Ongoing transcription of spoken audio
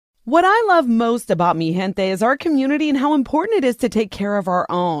What I love most about Mi Gente is our community and how important it is to take care of our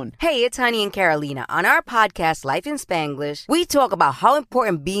own. Hey, it's Honey and Carolina. On our podcast, Life in Spanglish, we talk about how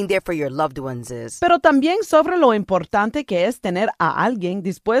important being there for your loved ones is. Pero también sobre lo importante que es tener a alguien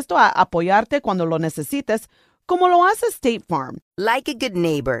dispuesto a apoyarte cuando lo necesites, como lo hace State Farm. Like a good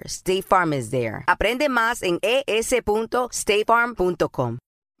neighbor, State Farm is there. Aprende más en es.statefarm.com.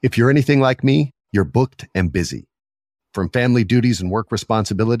 If you're anything like me, you're booked and busy. From family duties and work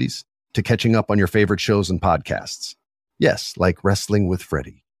responsibilities to catching up on your favorite shows and podcasts. Yes, like Wrestling with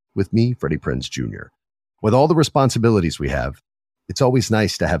Freddie. With me, Freddie Prinze Jr. With all the responsibilities we have, it's always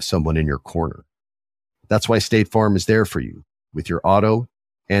nice to have someone in your corner. That's why State Farm is there for you with your auto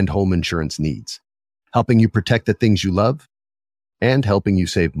and home insurance needs, helping you protect the things you love and helping you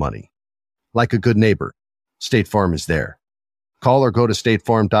save money. Like a good neighbor, State Farm is there. Call or go to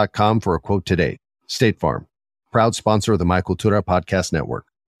statefarm.com for a quote today. State Farm, proud sponsor of the My Cultura Podcast Network.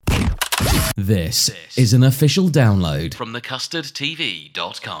 This is an official download from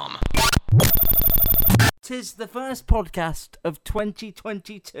thecustardtv.com. Tis the first podcast of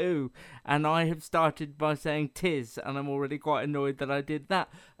 2022, and I have started by saying tis, and I'm already quite annoyed that I did that.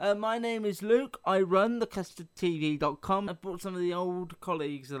 My name is Luke. I run thecustardtv.com. I've brought some of the old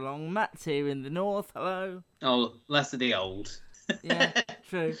colleagues along. Matt's here in the north. Hello. Oh, less of the old. Yeah,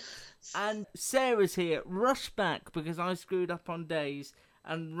 true. And Sarah's here. Rush back, because I screwed up on days,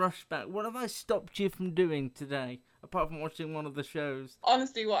 and rush back. What have I stopped you from doing today, apart from watching one of the shows?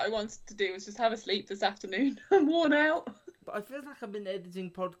 Honestly, what I wanted to do was just have a sleep this afternoon. I'm worn out. But I feel like I've been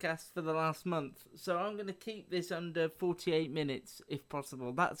editing podcasts for the last month, so I'm going to keep this under 48 minutes, if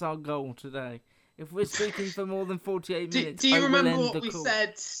possible. That's our goal today. If we're speaking for more than 48 minutes, do you I will remember end what the we call.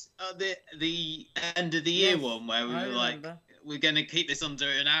 said at the end of the year one, where we I were like, remember. we're going to keep this under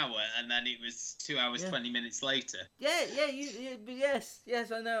an hour, and then it was 2 hours, 20 minutes later. Yes,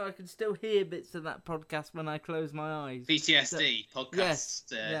 I know. I can still hear bits of that podcast when I close my eyes. PTSD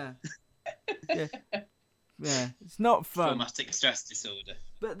podcast. Yes, yeah, it's not fun. Traumatic stress disorder.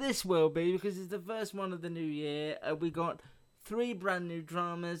 But this will be, because it's the first one of the new year. We got 3 brand new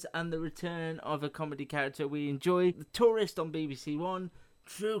dramas and the return of a comedy character we enjoy. The Tourist on BBC One,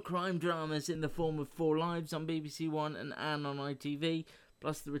 true crime dramas in the form of 4 Lives on BBC One and Anne on ITV,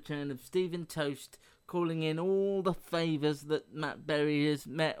 plus the return of Stephen Toast, calling in all the favours that Matt Berry has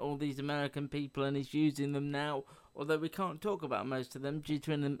met all these American people and is using them now, although we can't talk about most of them due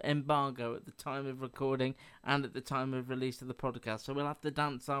to an embargo at the time of recording and at the time of release of the podcast, so we'll have to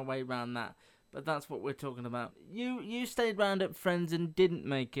dance our way around that. But that's what we're talking about. You stayed round at Friends and didn't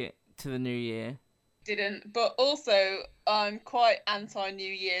make it to the new year. Didn't, but also I'm quite anti-New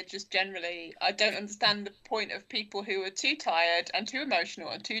Year just generally. I don't understand the point of people who are too tired and too emotional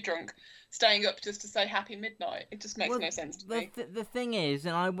and too drunk staying up just to say happy midnight. It just makes no sense to me. The thing is,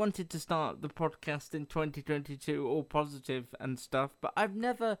 and I wanted to start the podcast in 2022 all positive and stuff, but I've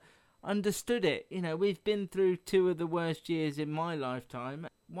never understood it. You know, we've been through 2 of the worst years in my lifetime.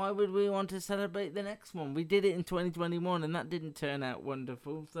 Why would we want to celebrate the next one? We did it in 2021 and that didn't turn out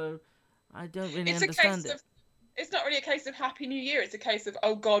wonderful, so I don't really understand it. It's not really a case of Happy New Year, it's a case of,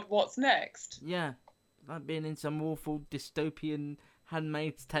 oh God, what's next? Yeah, like being in some awful dystopian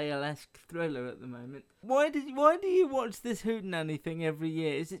Handmaid's Tale-esque thriller at the moment. Why do you watch this Hootenanny thing every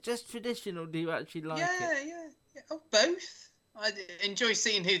year? Is it just tradition or do you actually like it? Yeah. Oh, both. I enjoy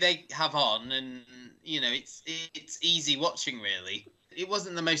seeing who they have on, and you know, it's easy watching really. It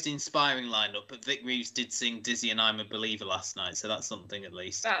wasn't the most inspiring lineup, but Vic Reeves did sing Dizzy and I'm a Believer last night, so that's something at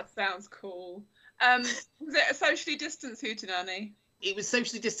least. That sounds cool. Was it a socially distanced Hootenanny? It was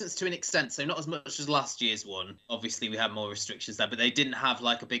socially distanced to an extent, so not as much as last year's one. Obviously, we had more restrictions there, but they didn't have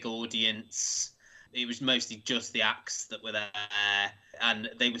like a big audience. It was mostly just the acts that were there, and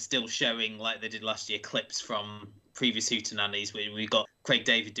they were still showing, like they did last year, clips from previous Hootenannies. We got Craig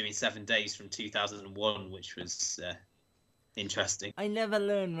David doing 7 Days from 2001, which was interesting. I never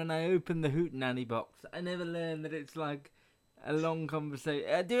learn when I open the Hootenanny box. I never learn that it's like a long conversation.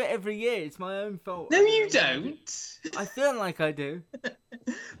 I do it every year. It's my own fault. No, you don't. I feel like I do.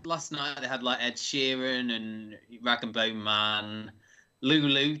 Last night they had like Ed Sheeran and Rag and Bone Man.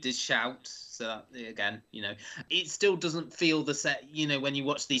 Lulu did Shout. So that, again, you know, it still doesn't feel the set. You know, when you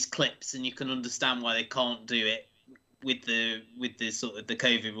watch these clips and you can understand why they can't do it with the sort of the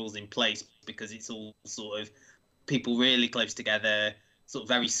COVID rules in place, because it's all sort of people really close together, sort of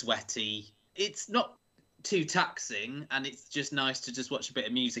very sweaty. It's not too taxing, and it's just nice to just watch a bit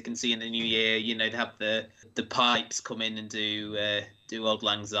of music and see in the new year. You know, they have the pipes come in and do Old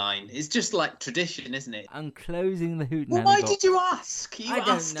Lang Syne. It's just like tradition, isn't it? I'm closing the Hootenanny Well, why box. did you ask? You I don't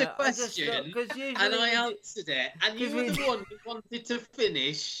asked know. a question, I just, and I answered it, and you were the one who wanted to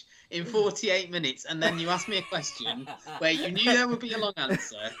finish in 48 minutes, and then you asked me a question where you knew there would be a long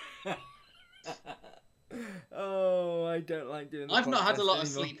answer. Oh, I don't like doing the I've not had a lot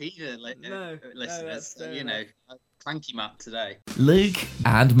podcast of anymore. sleep either, No, listeners. that's So, fair you know, enough. thank you, Matt, today. Luke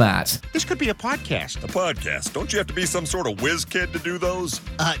and Matt. This could be a podcast. A podcast? Don't you have to be some sort of whiz kid to do those?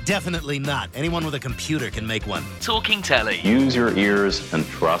 Definitely not. Anyone with a computer can make one. Talking telly. Use your ears and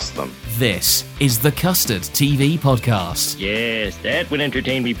trust them. This is the Custard TV Podcast. Yes, that would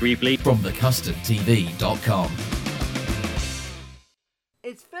entertain me briefly. From thecustardtv.com.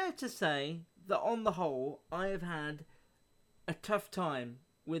 It's fair to say that on the whole, I have had a tough time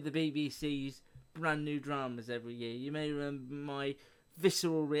with the BBC's brand new dramas every year. You may remember my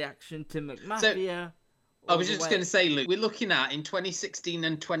visceral reaction to McMafia. I was just going to say, Luke, we're looking at in 2016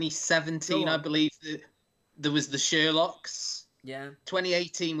 and 2017, I believe, there was the Sherlocks. Yeah.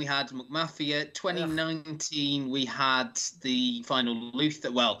 2018 we had McMafia. 2019 we had the Final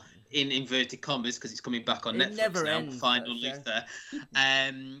Luther. Well, in inverted commas, because it's coming back on Netflix now. Final Luther.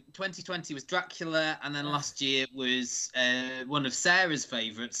 2020 was Dracula, and then last year was one of Sarah's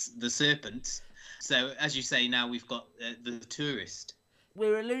favourites, The Serpent. So, as you say, now we've got The Tourist.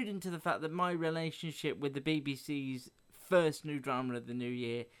 We're alluding to the fact that my relationship with the BBC's first new drama of the new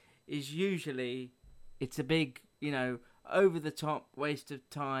year is usually, it's a big, over-the-top waste of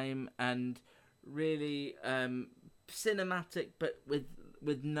time and really cinematic, but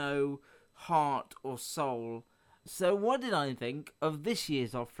with no heart or soul. So what did I think of this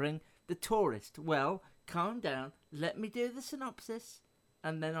year's offering, The Tourist? Well, calm down, let me do the synopsis,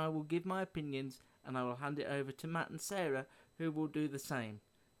 and then I will give my opinions, and I will hand it over to Matt and Sarah, who will do the same.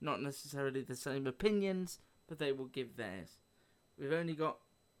 Not necessarily the same opinions, but they will give theirs. We've only got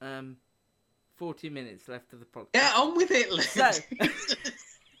 40 minutes left of the podcast. Get on with it, Luke.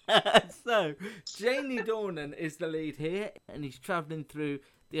 So, Jamie Dornan is the lead here, and he's travelling through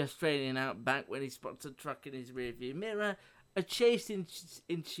the Australian outback when he spots a truck in his rearview mirror. A chase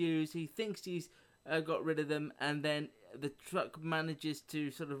ensues. He thinks he's got rid of them, and then the truck manages to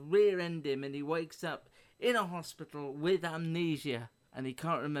sort of rear-end him, and he wakes up in a hospital with amnesia, and he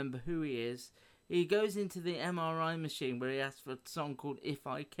can't remember who he is. He goes into the MRI machine where he asks for a song called If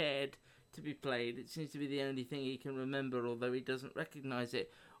I Cared to be played. It seems to be the only thing he can remember, although he doesn't recognise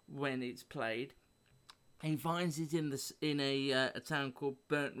it when it's played. He finds it in a town called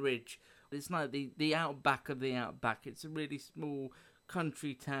Burnt Ridge. It's like the outback of the outback. It's a really small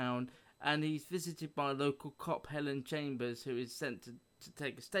country town, and he's visited by local cop Helen Chambers, who is sent to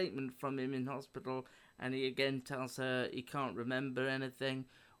take a statement from him in hospital, and he again tells her he can't remember anything.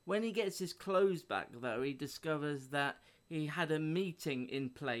 When he gets his clothes back, though, he discovers that he had a meeting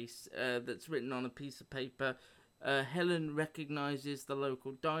in place that's written on a piece of paper. Helen recognises the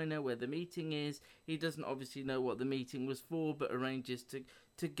local diner where the meeting is. He doesn't obviously know what the meeting was for, but arranges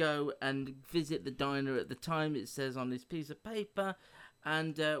to go and visit the diner at the time it says on this piece of paper.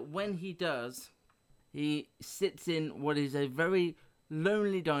 And when he does, he sits in what is a very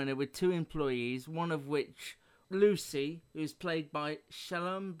lonely diner with two employees, one of which, Lucy, who's played by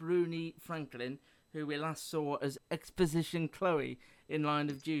Shalom Bruni Franklin, who we last saw as Exposition Chloe in Line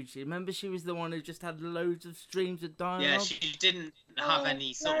of Duty. Remember, she was the one who just had loads of streams of dialogue? Yeah, she didn't have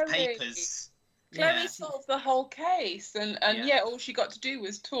any sort of papers. Chloe solved the whole case, and all she got to do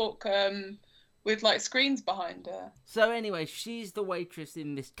was talk with like screens behind her. So anyway, she's the waitress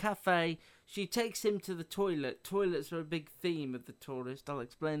in this cafe. She takes him to the toilet. Toilets are a big theme of The Tourist. I'll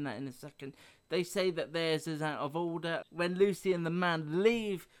explain that in a second. They say that theirs is out of order. When Lucy and the man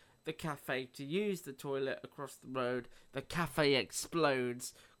leave the cafe to use the toilet across the road, the cafe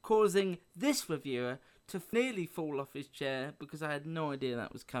explodes, causing this reviewer to nearly fall off his chair because I had no idea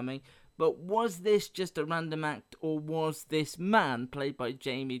that was coming. But was this just a random act, or was this man, played by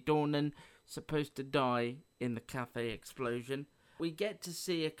Jamie Dornan, supposed to die in the cafe explosion? We get to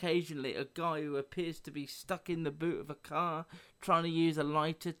see occasionally a guy who appears to be stuck in the boot of a car trying to use a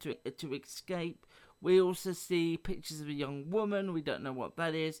lighter to escape. We also see pictures of a young woman, we don't know what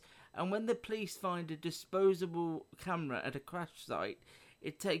that is. And when the police find a disposable camera at a crash site,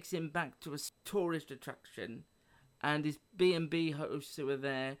 it takes him back to a tourist attraction. And his B&B hosts who are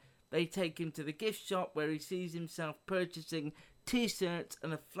there, they take him to the gift shop where he sees himself purchasing t-shirts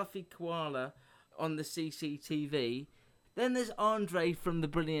and a fluffy koala on the CCTV. Then there's Andre from the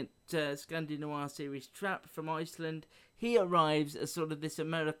brilliant Scandi Noir series Trap from Iceland. He arrives as sort of this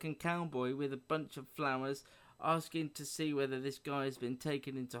American cowboy with a bunch of flowers, asking to see whether this guy has been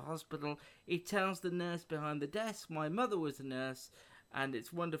taken into hospital. He tells the nurse behind the desk, my mother was a nurse, and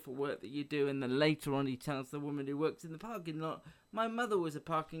it's wonderful work that you do. And then later on he tells the woman who works in the parking lot, my mother was a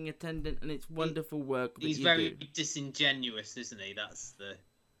parking attendant, and it's wonderful work that you do. He's very disingenuous, isn't he? That's the...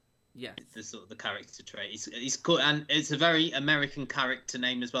 Yes. The sort of the character trait. He's called, and it's a very American character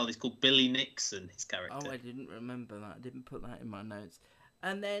name as well. He's called Billy Nixon. His character. Oh, I didn't remember that. I didn't put that in my notes.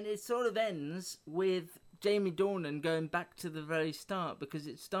 And then it sort of ends with Jamie Dornan going back to the very start, because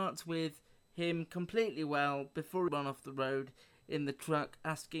it starts with him completely well before he ran off the road in the truck,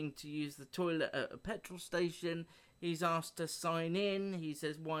 asking to use the toilet at a petrol station. He's asked to sign in. He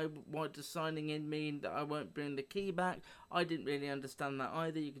says, why does signing in mean that I won't bring the key back? I didn't really understand that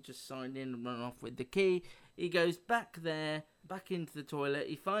either. You could just sign in and run off with the key. He goes back there, back into the toilet.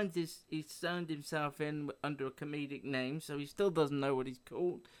 He finds he's signed himself in under a comedic name, so he still doesn't know what he's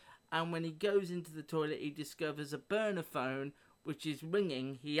called. And when he goes into the toilet, he discovers a burner phone, which is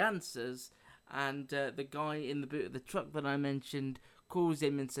ringing. He answers, and the guy in the boot of the truck that I mentioned calls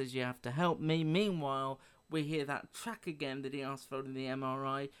him and says, you have to help me. Meanwhile, we hear that track again that he asked for in the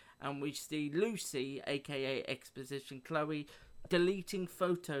MRI, and we see Lucy, aka Exposition Chloe, deleting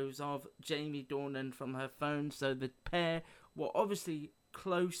photos of Jamie Dornan from her phone. So the pair were obviously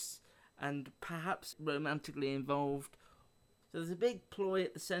close and perhaps romantically involved. So there's a big ploy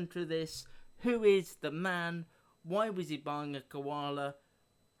at the centre of this. Who is the man? Why was he buying a koala?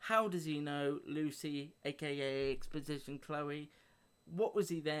 How does he know Lucy, aka Exposition Chloe? What was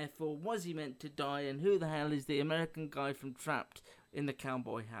he there for? Was he meant to die? And who the hell is the American guy from Trapped in the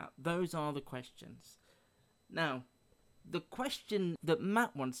cowboy hat? Those are the questions. Now, the question that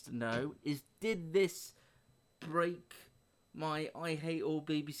Matt wants to know is, did this break my I hate all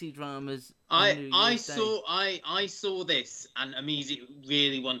BBC dramas? I saw this and immediately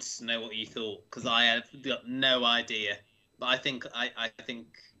really wanted to know what you thought, because I have got no idea. But I think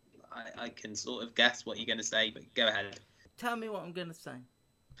I can sort of guess what you're going to say. But go ahead. Tell me what I'm going to say.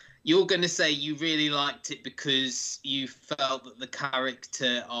 You're going to say you really liked it because you felt that the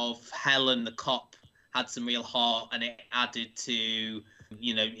character of Helen, the cop, had some real heart, and it added to,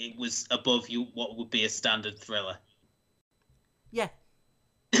 it was above what would be a standard thriller. Yeah.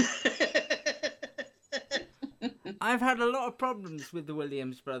 I've had a lot of problems with the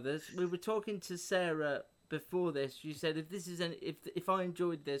Williams brothers. We were talking to Sarah before this. She said, if I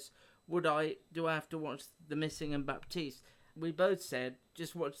enjoyed this, do I have to watch The Missing and Baptiste? We both said,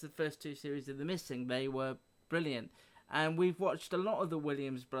 just watch the first two series of The Missing. They were brilliant. And we've watched a lot of the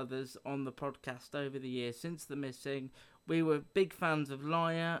Williams brothers on the podcast over the years since The Missing. We were big fans of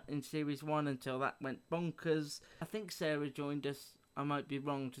Liar in series 1 until that went bonkers. I think Sarah joined us, I might be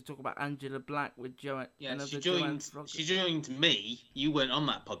wrong, to talk about Angela Black with Joanne. Yeah, she joined me. You weren't on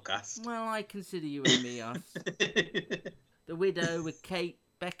that podcast. Well, I consider you and me us. The Widow with Kate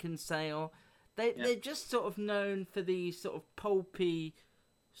Beckinsale. They're just sort of known for these sort of pulpy,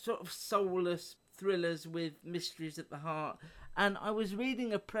 sort of soulless thrillers with mysteries at the heart. And I was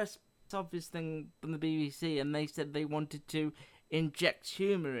reading a press office thing from the BBC, and they said they wanted to inject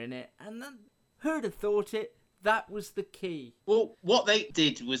humour in it. And then, who'd have thought it? That was the key. Well, what they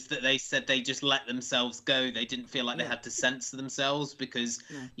did was that they said they just let themselves go. They didn't feel like they had to censor themselves because,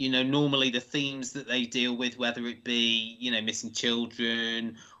 normally the themes that they deal with, whether it be, missing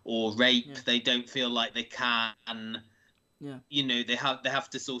children or rape, they don't feel like they can. Yeah. They have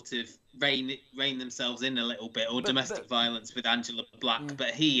to sort of rein themselves in a little bit, or domestic violence with Angela Black. Yeah.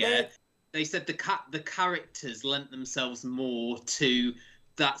 But here, they said the characters lent themselves more to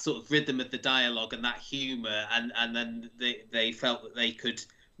that sort of rhythm of the dialogue and that humour, and then they felt that they could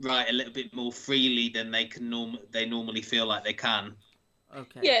write a little bit more freely than they normally feel like they can.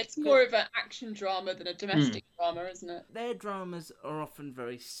 Okay. Yeah, it's more of an action drama than a domestic drama, isn't it? Their dramas are often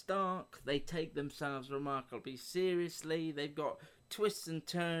very stark. They take themselves remarkably seriously. They've got twists and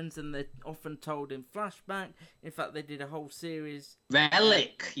turns, and they're often told in flashback. In fact, they did a whole series.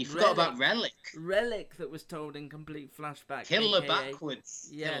 Relic. You forgot about Relic. Relic that was told in complete flashback. Killer backwards.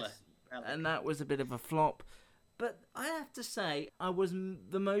 Yes. Killer. And that was a bit of a flop. But I have to say, I was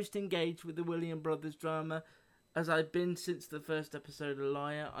the most engaged with the William Brothers drama as I've been since the first episode of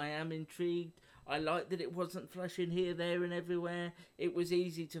Liar. I am intrigued. I like that it wasn't flashing here, there and everywhere. It was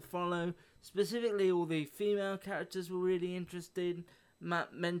easy to follow. Specifically, all the female characters were really interesting.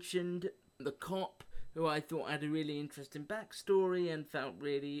 Matt mentioned the cop, who I thought had a really interesting backstory and felt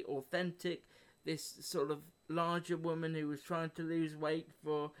really authentic. This sort of larger woman who was trying to lose weight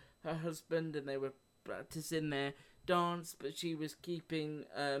for her husband, and they were practicing their dance, but she was keeping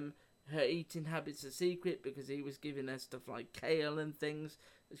her eating habits a secret because he was giving her stuff like kale and things.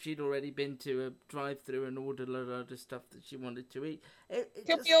 She'd already been to a drive-through and ordered a load of stuff that she wanted to eat.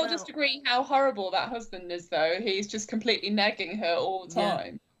 Can we all just agree how horrible that husband is, though? He's just completely negging her all the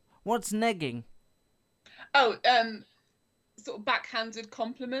time. Yeah. What's negging? Oh, sort of backhanded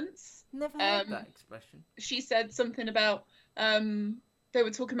compliments. Never heard that expression. She said something about they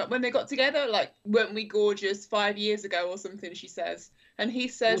were talking about when they got together, like, weren't we gorgeous 5 years ago or something, she says. And he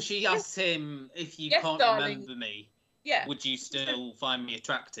says... Well, she asks him, if you yes, can't darling. remember me, yeah. would you still find me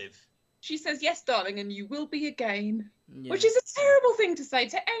attractive? She says, yes, darling, and you will be again. Yeah. Which is a terrible thing to say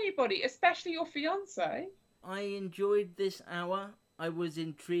to anybody, especially your fiancé. I enjoyed this hour. I was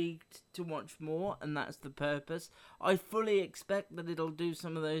intrigued to watch more, and that's the purpose. I fully expect that it'll do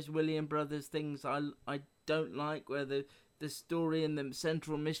some of those William Brothers things I don't like, where the story and the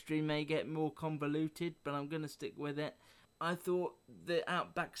central mystery may get more convoluted, but I'm going to stick with it. I thought the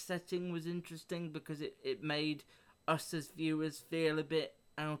Outback setting was interesting because it made us as viewers feel a bit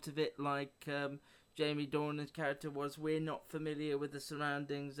out of it, like Jamie Dornan's character was. We're not familiar with the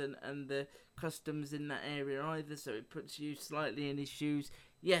surroundings and the customs in that area either, so it puts you slightly in his shoes.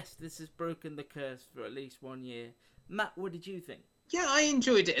 Yes, this has broken the curse for at least 1 year. Matt, what did you think? Yeah, I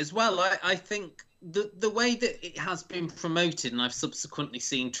enjoyed it as well. I think the way that it has been promoted, and I've subsequently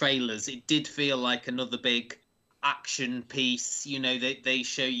seen trailers, it did feel like another big action piece. You know, they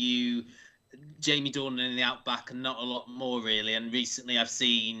show you Jamie Dornan in the Outback and not a lot more really. And recently I've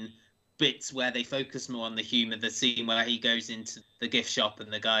seen bits where they focus more on the humour. The scene where he goes into the gift shop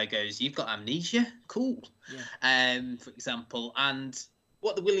and the guy goes, "You've got amnesia? Cool." Yeah. For example. And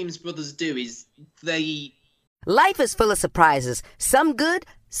what the Williams brothers do is they... Life is full of surprises, some good,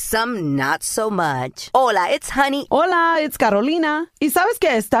 some not so much. Hola, it's Honey. Hola, it's Carolina. Y sabes que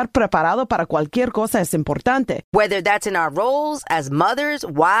estar preparado para cualquier cosa es importante. Whether that's in our roles as mothers,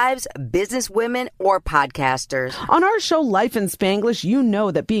 wives, businesswomen, or podcasters. On our show, Life in Spanglish, you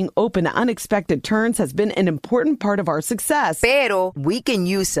know that being open to unexpected turns has been an important part of our success. Pero we can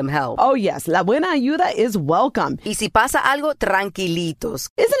use some help. Oh, yes, la buena ayuda is welcome. Y si pasa algo, tranquilitos.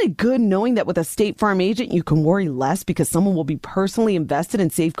 Isn't it good knowing that with a State Farm agent, you can worry less because someone will be personally invested in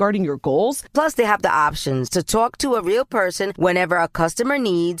safeguarding your goals? Plus, they have the options to talk to a real person whenever a customer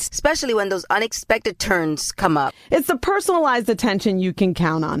needs, especially when those unexpected turns come up. It's the personalized attention you can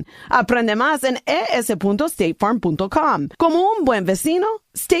count on. Aprende más en es.statefarm.com. Como un buen vecino,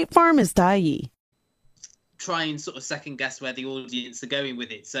 State Farm está allí. Try and sort of second guess where the audience are going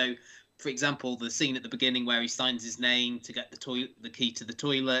with it. So, for example, the scene at the beginning where he signs his name to get the key to the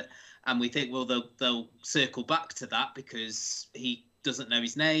toilet, and we think, well, they'll circle back to that because he doesn't know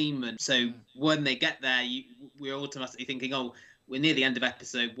his name. And so when they get there, we're automatically thinking, oh, we're near the end of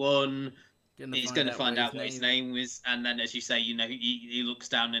episode 1. He's going to find out what his name was. And then, as you say, you know, he looks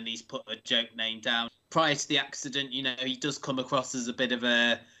down and he's put a joke name down. Prior to the accident, you know, he does come across as a bit of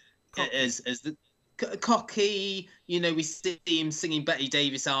a... as the cocky. You know, we see him singing Betty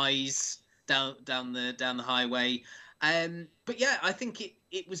Davis Eyes down the highway. But yeah, I think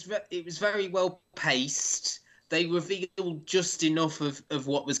it was very well paced. They revealed just enough of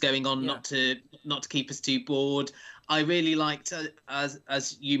what was going on, not to keep us too bored. I really liked,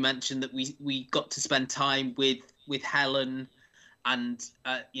 as you mentioned, that we got to spend time with Helen, and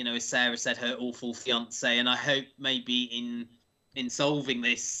you know, as Sarah said, her awful fiance. And I hope maybe in solving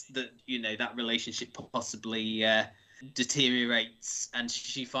this, that you know, that relationship possibly deteriorates and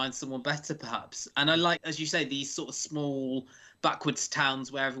she finds someone better, perhaps. And I like, as you say, these sort of small backwards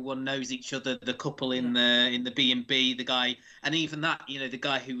towns where everyone knows each other. The couple in the B&B, the guy, and even that, you know, the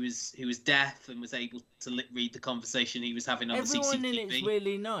guy who was deaf and was able to read the conversation he was having on Everyone the CCTV. in it's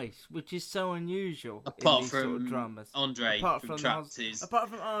really nice, which is so unusual. Apart in these from sort of dramas. Andre apart from Trapped, apart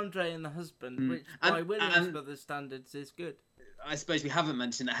from Andre and the husband, which by Williams Brothers standards is good. I suppose we haven't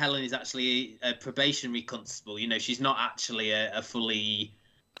mentioned that Helen is actually a probationary constable. You know, she's not actually a fully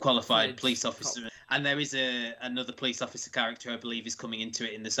qualified police officer. And there is another police officer character, I believe, is coming into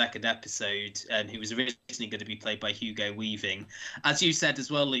it in the second episode, who was originally going to be played by Hugo Weaving. As you said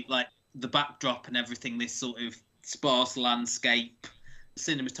as well, Luke, like the backdrop and everything, this sort of sparse landscape.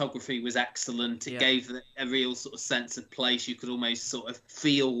 Cinematography was excellent. It gave a real sort of sense of place. You could almost sort of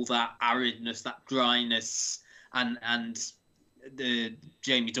feel that aridness, that dryness, and the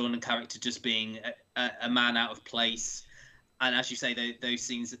Jamie Dornan character just being a man out of place. And as you say, those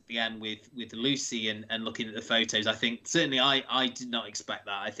scenes at the end with Lucy and looking at the photos, I think certainly I did not expect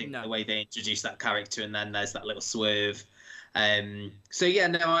that. I think the way they introduced that character, and then there's that little swerve. So yeah,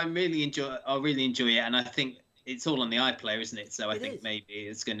 no, I really enjoy it, and I think it's all on the iPlayer, isn't it? So I think maybe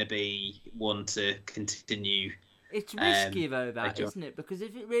it's going to be one to continue. It's risky though, isn't it? Because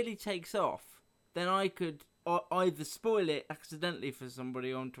if it really takes off, then I could either spoil it accidentally for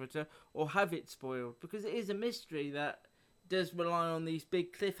somebody on Twitter or have it spoiled, because it is a mystery that does rely on these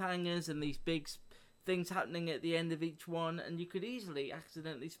big cliffhangers and these big things happening at the end of each one, and you could easily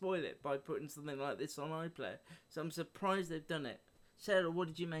accidentally spoil it by putting something like this on iPlayer. So I'm surprised they've done it. Sarah, what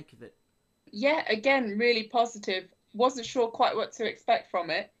did you make of it? Yeah, again, really positive. wasn't sure quite what to expect from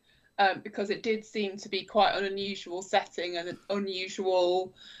it, because it did seem to be quite an unusual setting and an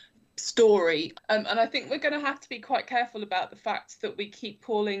unusual story. And I think we're going to have to be quite careful about the fact that we keep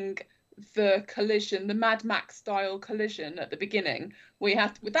calling the collision, the Mad Max style collision at the beginning.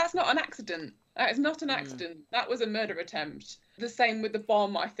 That's not an accident. That is not an accident. That was a murder attempt. The same with the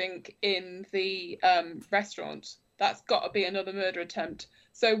bomb, I think, in the restaurant. That's got to be another murder attempt.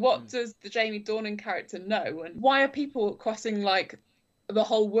 So what does the Jamie Dornan character know? And why are people crossing like the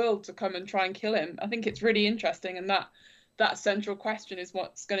whole world to come and try and kill him? I think it's really interesting, and that central question is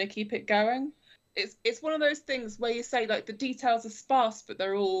what's going to keep it going. It's one of those things where you say like the details are sparse, but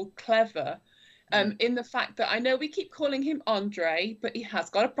they're all clever. In the fact that I know we keep calling him Andre, but he has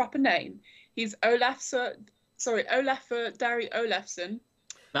got a proper name. He's Olafur Dari Olafsson.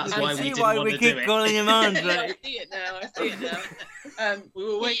 That's why we keep calling him Andre. I see it now. We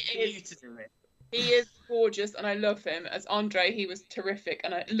were waiting for you to do it. He is gorgeous, and I love him. As Andre, he was terrific,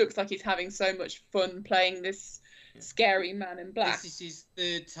 and it looks like he's having so much fun playing this scary man in black. This is his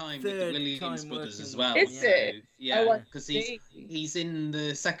third time with the Williams brothers as well. Is it? Yeah, because he's in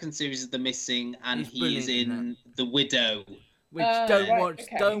the second series of The Missing, and he's in The Widow. Which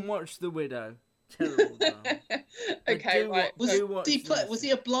don't watch The Widow. Terrible drama. Okay, right. Was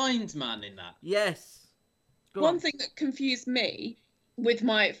he a blind man in that? Yes. One thing that confused me with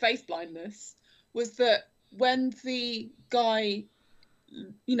my face blindness was that when the guy,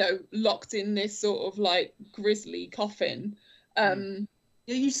 locked in this sort of like grisly coffin,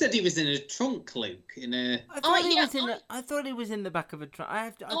 yeah, you said he was in a trunk, Luke. I thought he was in the back of a trunk.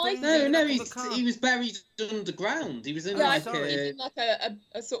 He was buried underground. He was in a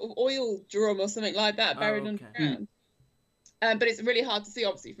sort of oil drum or something like that, buried underground. But it's really hard to see,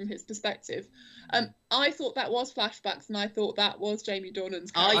 obviously, from his perspective. I thought that was flashbacks, and I thought that was Jamie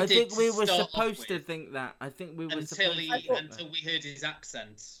Dornan's character. I think we were supposed to think that. Until we heard his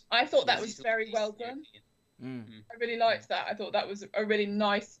accent. I thought that was very well done. I really liked that. I thought that was a really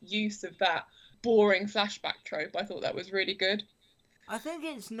nice use of that boring flashback trope. I thought that was really good. I think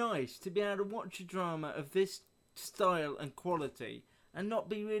it's nice to be able to watch a drama of this style and quality and not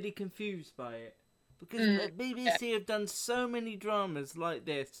be really confused by it. Because BBC have done so many dramas like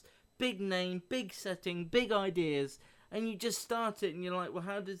this. Big name, big setting, big ideas. And you just start it and you're like, well,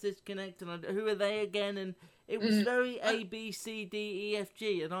 how does this connect? And who are they again? And it was very A, B, C, D, E, F,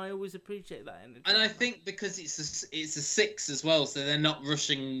 G. And I always appreciate that. And I think because it's a 6 as well, so they're not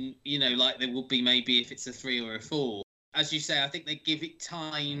rushing, like they would be maybe if it's a 3 or a 4. As you say, I think they give it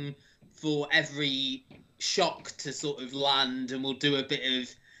time for every shock to sort of land, and we'll do a bit of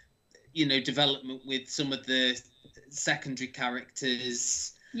development with some of the secondary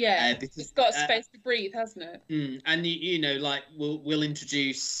characters. Yeah, it's got space to breathe, hasn't it? And we'll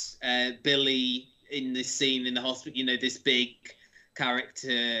introduce Billy in this scene in the hospital. This big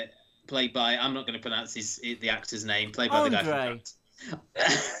character played by, I'm not going to pronounce the actor's name, played by the guy from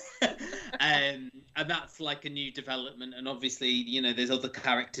and that's like a new development. And obviously, there's other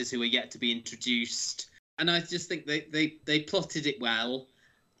characters who are yet to be introduced. And I just think they plotted it well.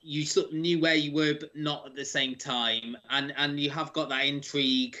 You sort of knew where you were, but not at the same time. And you have got that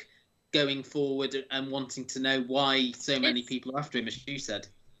intrigue going forward and wanting to know why so many people are after him, as you said.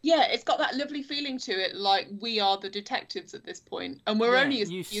 Yeah, it's got that lovely feeling to it, like we are the detectives at this point, and we're only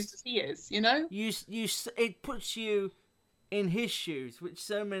as used as he is, It puts you in his shoes, which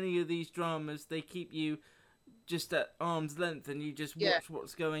so many of these dramas, they keep you just at arm's length and you just watch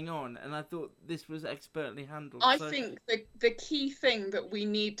what's going on, and I thought this was expertly handled. I think the key thing that we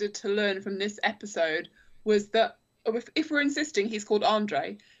needed to learn from this episode was that if we're insisting he's called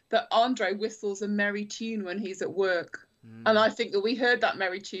Andre, that Andre whistles a merry tune when he's at work. And I think that we heard that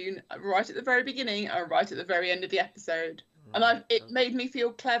merry tune right at the very beginning and right at the very end of the episode. And it made me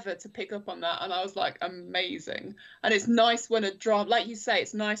feel clever to pick up on that, and I was like, amazing. And it's nice when a drama, like you say,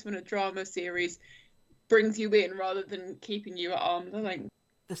 it's nice when a drama series brings you in rather than keeping you at arm's length.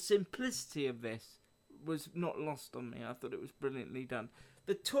 The simplicity of this was not lost on me. I thought it was brilliantly done.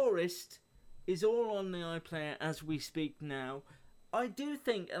 The Tourist is all on the iPlayer as we speak now. I do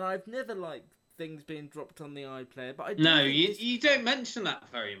think, and I've never liked things being dropped on the iPlayer, but I do you don't mention that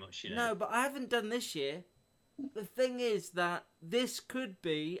very much, No, but I haven't done this year. The thing is that this could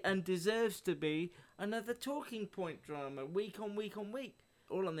be and deserves to be another talking point drama week on week on week.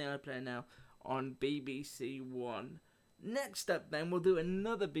 All on the iPlayer now on BBC One. Next up then, we'll do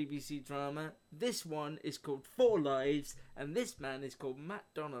another BBC drama. This one is called 4 Lives, and this man is called Matt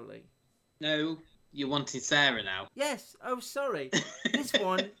Donnelly. No, you're wanting Sarah now. Yes, oh sorry. This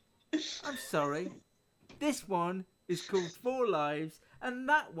one, I'm sorry. This one is called 4 Lives, And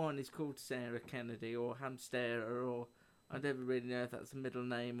that one is called Sarah Kennedy or Hamstera, or I never really know if that's a middle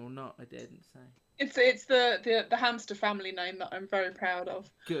name or not. I didn't say. It's the hamster family name that I'm very proud of.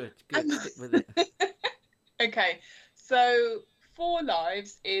 Good. Stick with it. Okay, so Four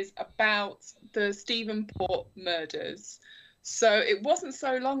Lives is about the Stephen Port murders. So it wasn't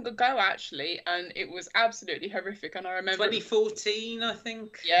so long ago, actually, and it was absolutely horrific. And I remember 2014, I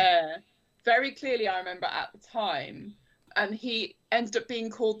think. Yeah, very clearly I remember at the time. And he ended up being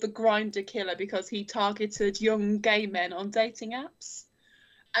called the Grinder Killer because he targeted young gay men on dating apps.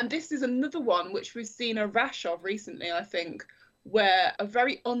 And this is another one which we've seen a rash of recently, I think, where a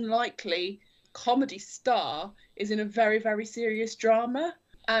very unlikely comedy star is in a very, very serious drama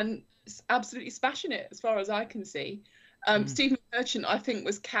and absolutely smashing it as far as I can see. Stephen Merchant, I think,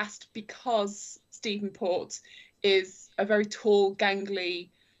 was cast because Stephen Port is a very tall, gangly,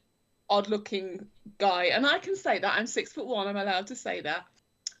 odd-looking guy. And I can say that. I'm 6'1", I'm allowed to say that.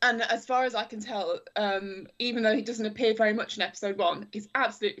 And as far as I can tell, even though he doesn't appear very much in episode 1, he's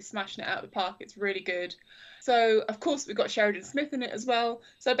absolutely smashing it out of the park. It's really good. So, of course, we've got Sheridan Smith in it as well.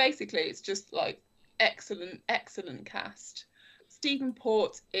 So basically, it's just like excellent, excellent cast. Stephen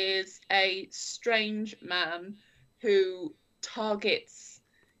Port is a strange man who targets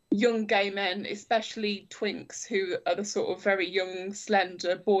young gay men, especially twinks, who are the sort of very young,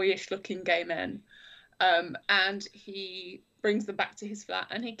 slender, boyish-looking gay men. And he brings them back to his flat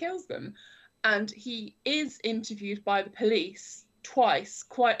and he kills them. And he is interviewed by the police twice,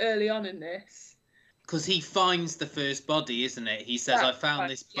 quite early on in this. Because he finds the first body, isn't it? He says, I found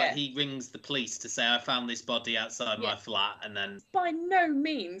this, but yeah. he rings the police to say, I found this body outside my flat, and then... By no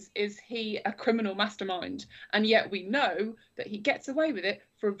means is he a criminal mastermind, and yet we know that he gets away with it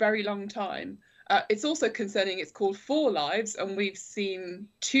for a very long time. It's also concerning, it's called Four Lives, and we've seen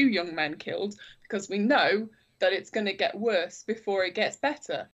 2 young men killed, because we know that it's going to get worse before it gets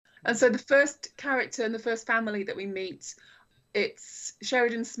better. And so the first character and the first family that we meet, it's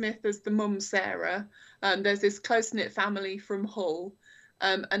Sheridan Smith as the mum, Sarah. There's this close-knit family from Hull,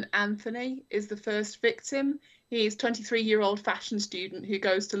 and Anthony is the first victim. He's a 23-year-old fashion student who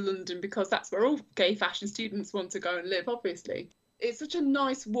goes to London because that's where all gay fashion students want to go and live, obviously. It's such a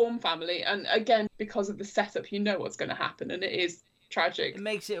nice, warm family, and again, because of the setup, you know what's going to happen, and it is tragic. It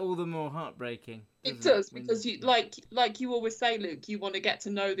makes it all the more heartbreaking. It does, because you like you always say, Luke, you want to get to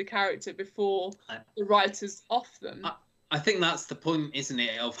know the character before the writers off them. I think that's the point, isn't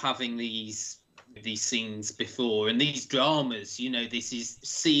it, of having these scenes before and these dramas. You know, this is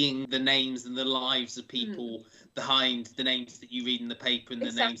seeing the names and the lives of people behind the names that you read in the paper and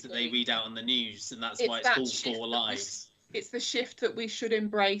the names that they read out on the news, and that's why it's called Four Lives. It's the shift that we should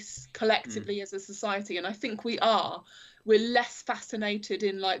embrace collectively as a society, and I think we are. We're less fascinated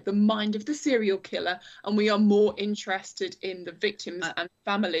in like the mind of the serial killer, and we are more interested in the victims and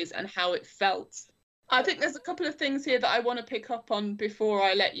families and how it felt. I think there's a couple of things here that I want to pick up on before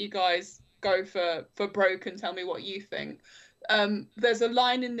I let you guys go for broke and tell me what you think. There's a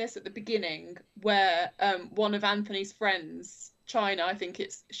line in this at the beginning where one of Anthony's friends, China, I think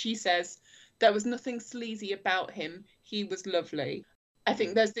she says, there was nothing sleazy about him. He was lovely. I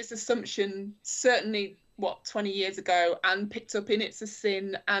think there's this assumption, certainly, 20 years ago, and picked up in It's a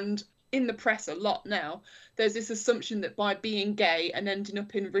Sin and in the press a lot now, there's this assumption that by being gay and ending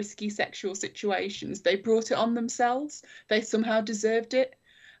up in risky sexual situations, they brought it on themselves. They somehow deserved it.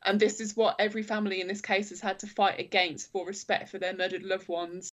 And this is what every family in this case has had to fight against for respect for their murdered loved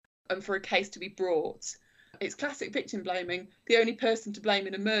ones and for a case to be brought. It's classic victim blaming. The only person to blame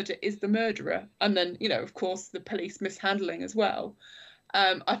in a murder is the murderer. And then, of course, the police mishandling as well.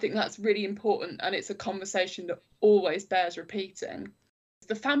 I think that's really important, and it's a conversation that always bears repeating.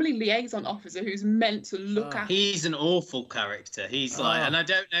 The family liaison officer who's meant to look after... He's an awful character. He's like, and I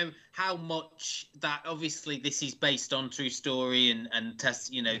don't know how much that, obviously this is based on true story and tests,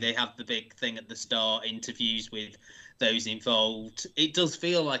 they have the big thing at the start, interviews with those involved. It does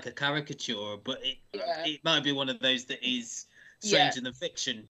feel like a caricature, but it might be one of those that is stranger than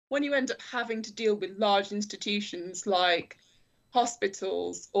fiction. When you end up having to deal with large institutions like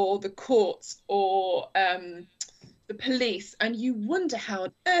hospitals or the courts or the police, and you wonder how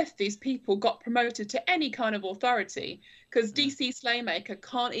on earth these people got promoted to any kind of authority, because DC Slaymaker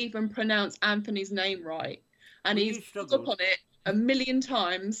can't even pronounce Anthony's name right, and he's up on it a million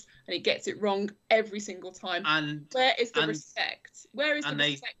times and he gets it wrong every single time. And where is the respect? Where is the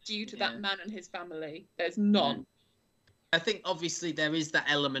respect due to that man and his family? There's none. I think obviously there is that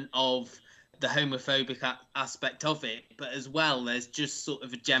element of the homophobic aspect of it, but as well, there's just sort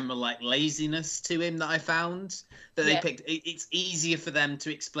of a general like laziness to him that I found that they picked. It's easier for them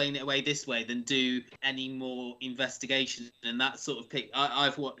to explain it away this way than do any more investigation, and that sort of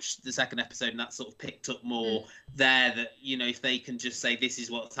I've watched the second episode, and that sort of picked up more there. That if they can just say this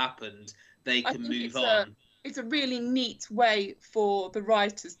is what's happened, they can move on. It's a really neat way for the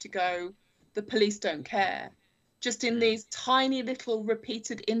writers to go, the police don't care. Just in these tiny little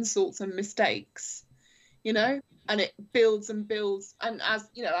repeated insults and mistakes, and it builds and builds. And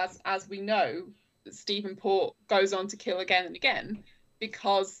as we know, Stephen Port goes on to kill again and again,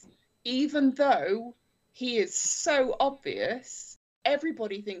 because even though he is so obvious,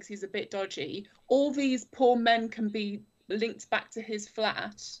 everybody thinks he's a bit dodgy. All these poor men can be linked back to his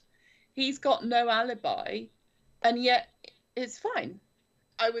flat. He's got no alibi, and yet it's fine.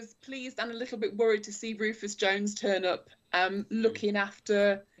 I was pleased and a little bit worried to see Rufus Jones turn up, looking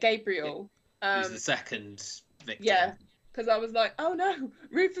after Gabriel. He's the second victim. Yeah, because I was like, oh no,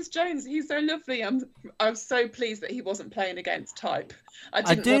 Rufus Jones, he's so lovely. I was so pleased that he wasn't playing against type.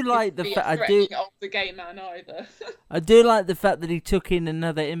 I do like the fact the gay man either. I do like the fact that he took in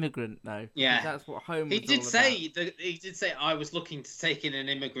another immigrant though. Yeah, that's what home. He did say I was looking to take in an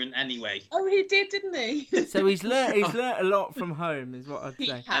immigrant anyway. Oh, he did, didn't he? So he's learnt a lot from home, is what I'd say.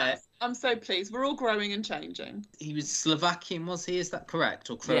 He has. I'm so pleased. We're all growing and changing. He was Slovakian, was he? Is that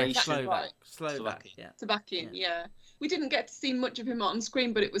correct? Or Croatian? Yeah, Slovakian. Yeah. Slovakian. Yeah. We didn't get to see much of him on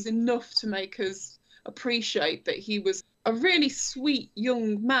screen, but it was enough to make us appreciate that he was a really sweet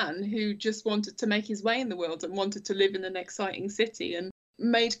young man who just wanted to make his way in the world and wanted to live in an exciting city, and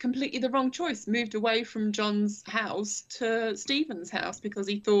made completely the wrong choice, moved away from John's house to Stephen's house because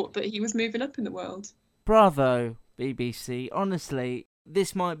he thought that he was moving up in the world. Bravo, BBC. Honestly,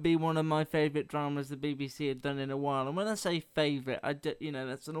 this might be one of my favourite dramas the BBC had done in a while. And when I say favourite,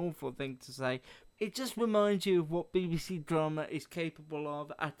 that's an awful thing to say. It just reminds you of what BBC drama is capable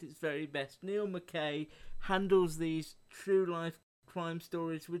of at its very best. Neil McKay handles these true life crime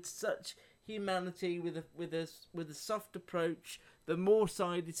stories with such humanity, with a soft approach. The Moor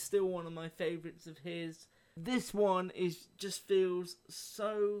Side is still one of my favourites of his. This one just feels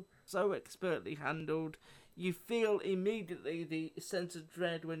so expertly handled. You feel immediately the sense of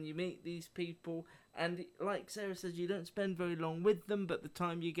dread when you meet these people, and like Sarah says, you don't spend very long with them, but the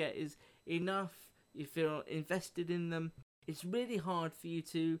time you get is enough. You feel invested in them. It's really hard for you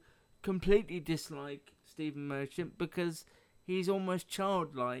to completely dislike Stephen Merchant because he's almost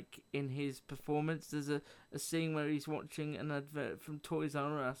childlike in his performance. There's a scene where he's watching an advert from Toys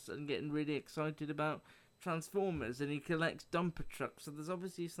R Us and getting really excited about Transformers, and he collects dumper trucks, so there's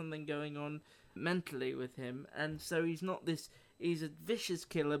obviously something going on mentally with him, and so he's a vicious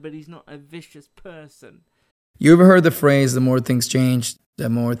killer, but he's not a vicious person. You ever heard the phrase, the more things change, the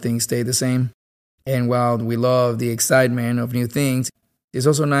more things stay the same? And while we love the excitement of new things, it's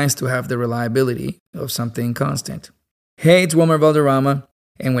also nice to have the reliability of something constant. Hey, it's Wilmer Valderrama,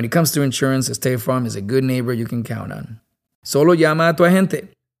 and when it comes to insurance, State Farm is a good neighbor you can count on. Solo llama a tu agente.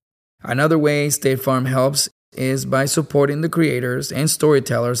 Another way State Farm helps is by supporting the creators and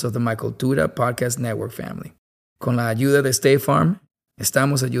storytellers of the My Cultura Podcast Network family. Con la ayuda de State Farm,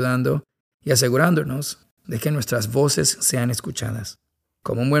 estamos ayudando y asegurándonos de que nuestras voces sean escuchadas.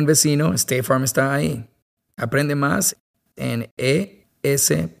 Como un buen vecino, State Farm está ahí. Aprende más en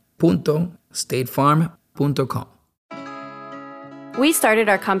es.statefarm.com. We started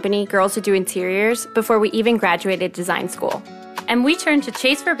our company, Girls Who Do Interiors, before we even graduated design school. And we turned to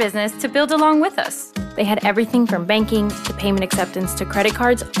Chase for Business to build along with us. They had everything from banking to payment acceptance to credit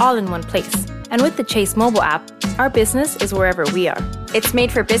cards all in one place. And with the Chase mobile app, our business is wherever we are. It's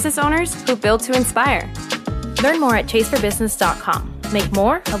made for business owners who build to inspire. Learn more at chaseforbusiness.com. Make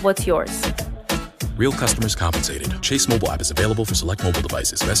more of what's yours. Real customers compensated. Chase mobile app is available for select mobile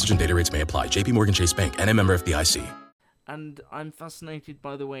devices. Message and data rates may apply. JP Morgan Chase Bank, and a member FDIC. And I'm fascinated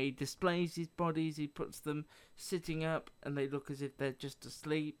by the way he displays his bodies. He puts them sitting up and they look as if they're just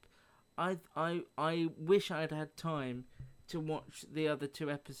asleep. I wish I'd had time to watch the other two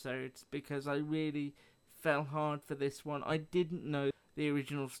episodes because I really fell hard for this one. I didn't know the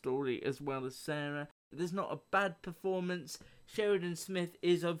original story as well as Sarah. There's not a bad performance. Sheridan Smith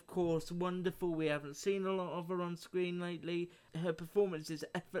is, of course, wonderful. We haven't seen a lot of her on screen lately. Her performance is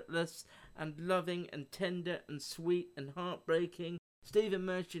effortless and loving and tender and sweet and heartbreaking. Stephen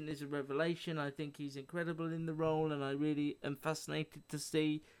Merchant is a revelation. I think he's incredible in the role, and I really am fascinated to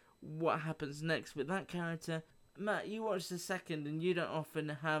see what happens next with that character. Matt, you watched the second, and you don't often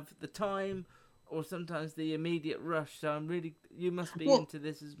have the time or sometimes the immediate rush, so you must be into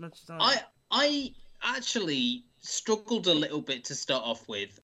this as much as I am. I actually struggled a little bit to start off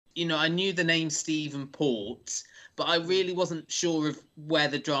with. You know, I knew the name Stephen Port, but I really wasn't sure of where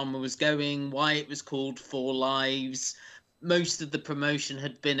the drama was going, why it was called Four Lives. Most of the promotion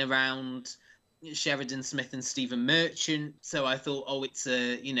had been around Sheridan Smith and Stephen Merchant, so I thought, oh, it's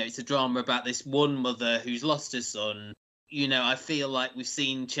a drama about this one mother who's lost her son. You know, I feel like we've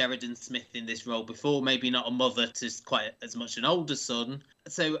seen Sheridan Smith in this role before, maybe not a mother to quite as much an older son.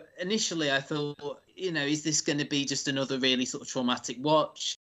 So initially I thought, you know, is this going to be just another really sort of traumatic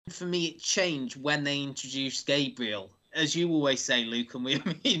watch? For me, it changed when they introduced Gabriel. As you always say, Luke, and me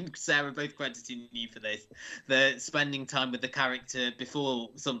and Sarah both crediting you for this, the spending time with the character before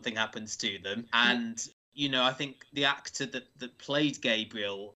something happens to them. And, you know, I think the actor that played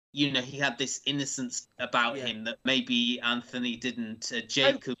Gabriel, you know, he had this innocence about him that maybe Anthony didn't.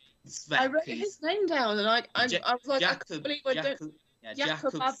 Jacob Svek. I wrote his name down, and I was like, I can't believe I don't.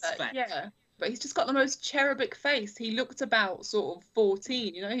 Jacob Svek. Yeah. But he's just got the most cherubic face. He looked about sort of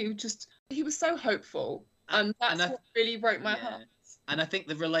 14, you know, he was so hopeful. And that's what really broke my heart. And I think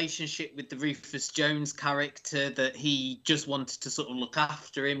the relationship with the Rufus Jones character, that he just wanted to sort of look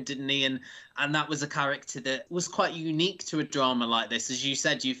after him, didn't he? And that was a character that was quite unique to a drama like this. As you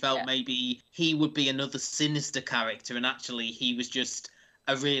said, you felt maybe he would be another sinister character, and actually he was just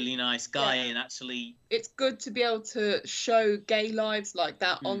a really nice guy. And actually, it's good to be able to show gay lives like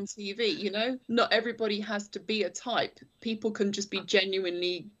that on TV, you know? Not everybody has to be a type. People can just be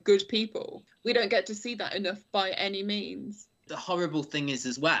genuinely good people. We don't get to see that enough by any means. The horrible thing is,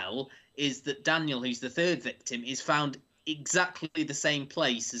 as well, is that Daniel, who's the third victim, is found exactly the same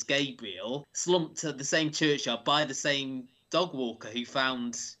place as Gabriel, slumped at the same churchyard by the same dog walker who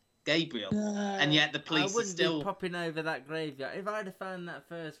found Gabriel. And yet the police are still be popping over that graveyard. If I'd have found that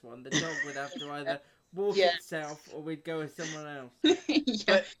first one, the dog would have to either walk itself or we'd go with someone else.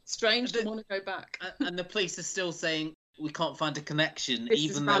 But strange to want to go back. And the police are still saying we can't find a connection,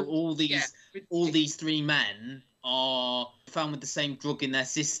 even though all these three men are found with the same drug in their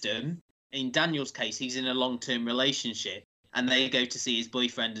system. In Daniel's case, he's in a long-term relationship, and they go to see his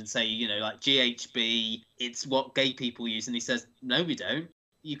boyfriend and say, you know, like, GHB, it's what gay people use. And he says, no, we don't.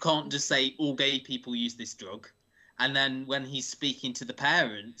 You can't just say all gay people use this drug. And then when he's speaking to the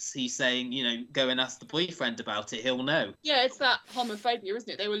parents, he's saying, you know, go and ask the boyfriend about it, he'll know. Yeah, it's that homophobia, isn't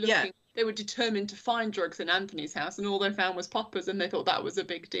it? They were looking, they were determined to find drugs in Anthony's house, and all they found was poppers, and they thought that was a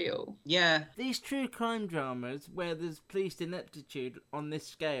big deal. Yeah. These true crime dramas, where there's police ineptitude on this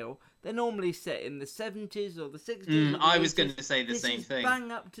scale, they're normally set in the 70s or the 60s. I was going to say the same thing.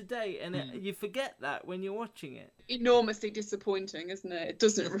 Bang up to date, and you forget that when you're watching it. Enormously disappointing, isn't it? It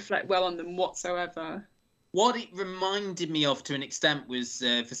doesn't reflect well on them whatsoever. What it reminded me of, to an extent, was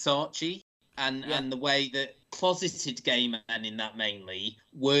Versace, and the way that closeted gay men in that mainly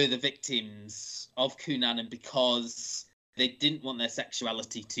were the victims of Cunanan because they didn't want their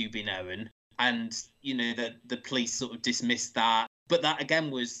sexuality to be known. And, you know, the police sort of dismissed that. But that,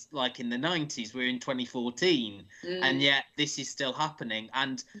 again, was like in the 90s. We're in 2014. And yet this is still happening.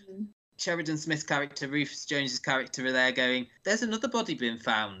 And Sheridan Smith's character, Rufus Jones's character are there going, there's another body being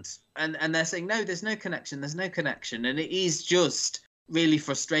found. And they're saying, no, there's no connection. And it is just really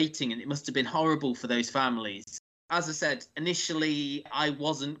frustrating, and it must have been horrible for those families. As I said, initially I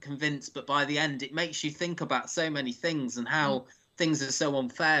wasn't convinced, but by the end it makes you think about so many things and how things are so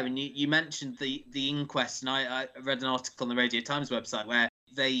unfair. And you mentioned the inquest, and I read an article on the Radio Times website where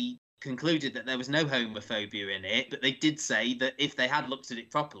they concluded that there was no homophobia in it, but they did say that if they had looked at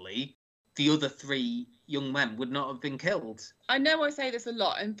it properly, the other three young men would not have been killed. I know I say this a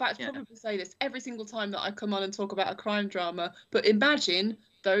lot. In fact, I probably say this every single time that I come on and talk about a crime drama. But imagine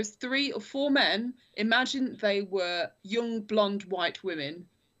those 3 or 4 men. Imagine they were young, blonde, white women.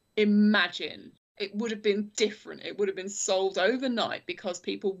 Imagine. It would have been different. It would have been solved overnight because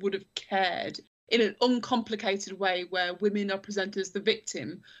people would have cared in an uncomplicated way, where women are presented as the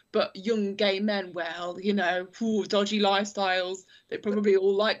victim, but young gay men, well, you know, dodgy lifestyles, they probably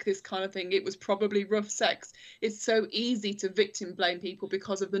all like this kind of thing. It was probably rough sex. It's so easy to victim blame people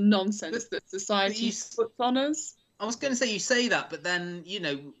because of the nonsense that society puts on us. I was going to say, you say that, but then, you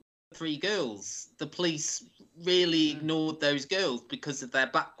know, 3 girls, the police really ignored those girls because of their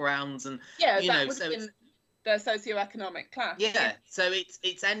backgrounds and, you know, so their socioeconomic class. Yeah, so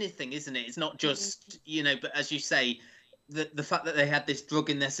it's anything, isn't it? It's not just, you know, but as you say, the fact that they had this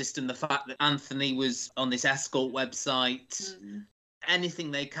drug in their system, the fact that Anthony was on this escort website, anything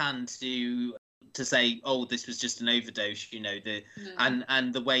they can to say, oh, this was just an overdose, you know,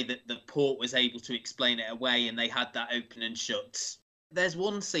 and the way that the Port was able to explain it away, and they had that open and shut. There's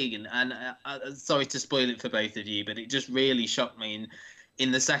one scene, and sorry to spoil it for both of you, but it just really shocked me.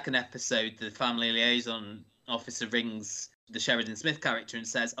 In the second episode, the family liaison officer rings the Sheridan Smith character and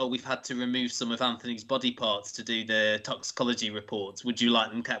says, "Oh, we've had to remove some of Anthony's body parts to do the toxicology reports. Would you like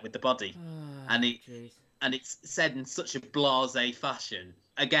them kept with the body?" And it's said in such a blasé fashion.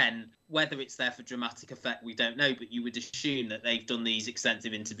 Again, whether it's there for dramatic effect, we don't know, but you would assume that they've done these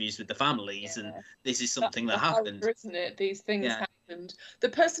extensive interviews with the families, and this is something that happened. Isn't it? These things happened. The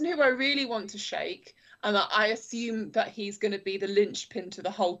person who I really want to shake, and I assume that he's going to be the linchpin to the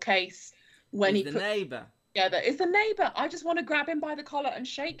whole case when the neighbour. Yeah, that is the neighbour. I just want to grab him by the collar and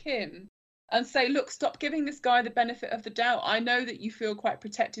shake him and say, look, stop giving this guy the benefit of the doubt. I know that you feel quite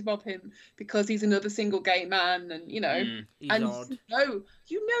protective of him because he's another single gay man, and he's odd.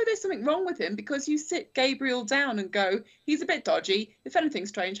 You know there's something wrong with him because you sit Gabriel down and go, he's a bit dodgy. If anything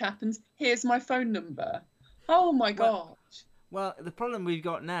strange happens, here's my phone number. Oh my God. Well, the problem we've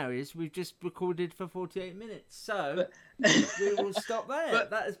got now is we've just recorded for 48 minutes, so we will stop there.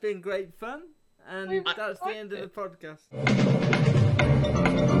 That has been great fun, and that's the end of the podcast.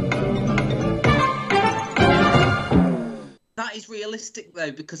 That is realistic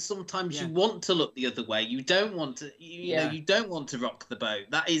though, because sometimes you want to look the other way. You don't want to, you know, you don't want to rock the boat.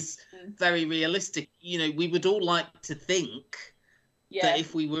 That is very realistic. You know, we would all like to think that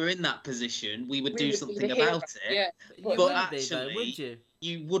if we were in that position, we would do something about it. Yeah. But actually,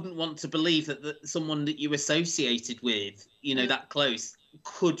 you wouldn't want to believe that someone that you associated with, you know, that close,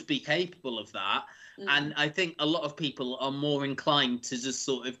 could be capable of that. And I think a lot of people are more inclined to just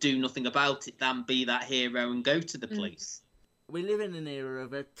sort of do nothing about it than be that hero and go to the police. We live in an era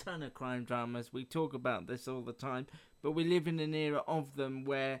of a ton of crime dramas. We talk about this all the time, but we live in an era of them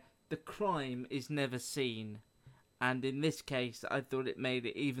where the crime is never seen. And in this case, I thought it made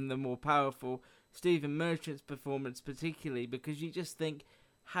it even the more powerful. Stephen Merchant's performance particularly, because you just think,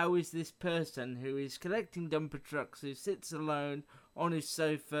 how is this person who is collecting dumper trucks, who sits alone on his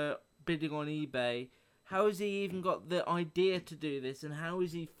sofa bidding on eBay, how has he even got the idea to do this, and how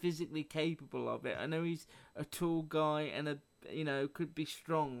is he physically capable of it? I know he's a tall guy and could be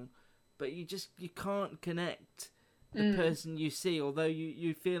strong, but you can't connect the person you see, although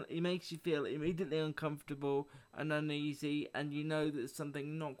you feel, it makes you feel immediately uncomfortable and uneasy, and you know there's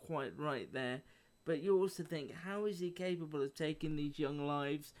something not quite right there. But you also think, how is he capable of taking these young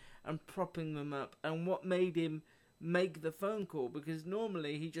lives and propping them up? And what made him make the phone call? Because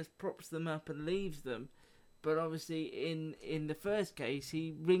normally he just props them up and leaves them. But obviously in the first case,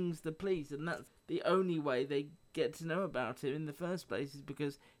 he rings the police, and that's the only way they get to know about him in the first place, is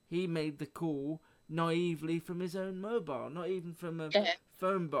because he made the call naively from his own mobile, not even from a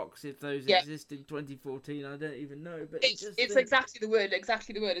phone box, if those exist in 2014. I don't even know. But it's exactly the word,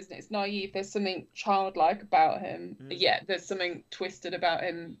 isn't it? It's naive. There's something childlike about him. Yet there's something twisted about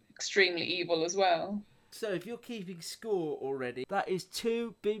him, extremely evil as well. So if you're keeping score already, that is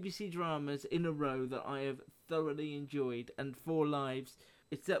 2 BBC dramas in a row that I have thoroughly enjoyed, and 4 Lives.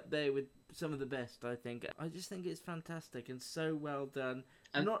 It's up there with some of the best, I think. I just think it's fantastic and so well done.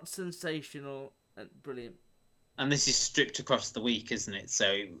 And not sensational, and brilliant. And this is stripped across the week, isn't it?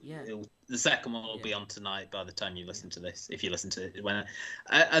 So the second one will be on tonight by the time you listen to this, if you listen to it. When,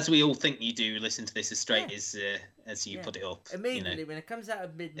 as we all think you do, listen to this as straight as you put it up. Immediately, when it comes out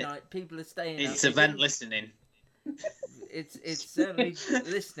at midnight, people are staying up. It's event listening. It's certainly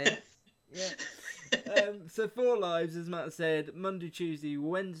listening. Yeah. So 4 Lives, as Matt said, Monday, Tuesday,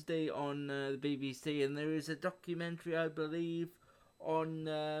 Wednesday on the BBC, and there is a documentary, I believe,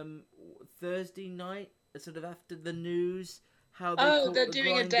 on Thursday night, sort of after the news, how they caught they're the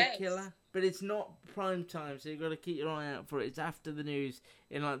doing a Grindr day. killer. But it's not prime time, so you've got to keep your eye out for it. It's after the news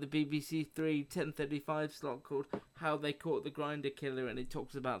in like the BBC 3 10:35 slot, called How They Caught the Grindr Killer, and it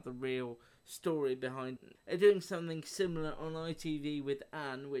talks about the real story behind it. They're doing something similar on ITV with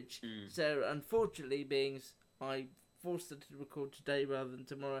Anne, which Sarah, unfortunately, being I forced her to record today rather than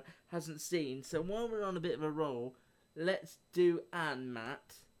tomorrow, hasn't seen. So while we're on a bit of a roll, let's do Anne,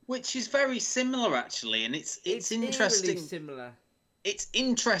 Matt. Which is very similar, actually, and it's interesting. Really similar. It's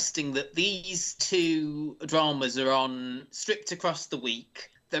interesting that these 2 dramas are on stripped across the week.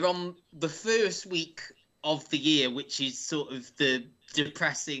 They're on the first week of the year, which is sort of the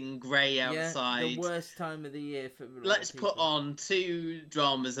depressing grey outside. Yeah, the worst time of the year for Let's put on 2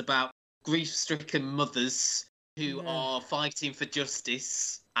 dramas about grief-stricken mothers who are fighting for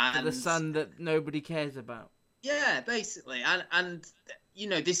justice and for the son that nobody cares about. Yeah, basically, and you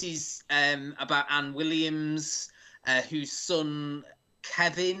know, this is about Anne Williams, whose son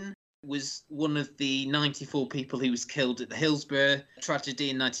Kevin was one of the 94 people who was killed at the Hillsborough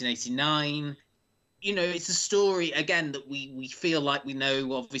tragedy in 1989. you know, it's a story, again, that we feel like we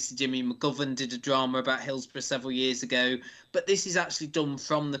know. Obviously, Jimmy McGovern did a drama about Hillsborough several years ago, but this is actually done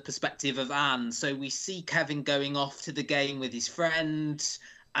from the perspective of Anne. So we see Kevin going off to the game with his friend,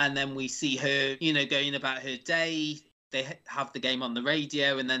 and then we see her, you know, going about her day. They have the game on the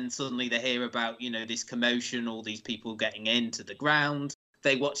radio, and then suddenly they hear about, you know, this commotion, all these people getting into the ground.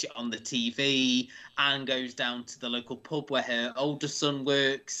 They watch it on the TV. Anne goes down to the local pub where her older son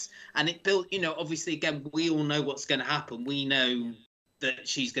works. And it built, you know, obviously, again, we all know what's going to happen. We know that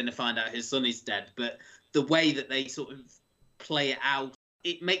she's going to find out her son is dead. But the way that they sort of play it out,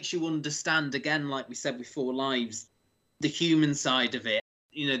 it makes you understand, again, like we said before, lives, the human side of it.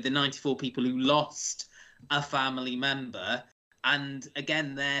 You know, the 94 people who lost a family member. And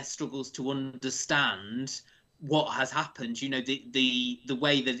again, their struggles to understand what has happened. You know, the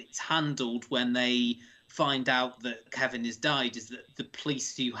way that it's handled when they find out that Kevin has died is that the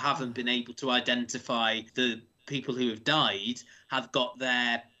police, who haven't been able to identify the people who have died, have got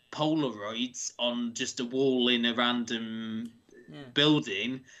their Polaroids on just a wall in a random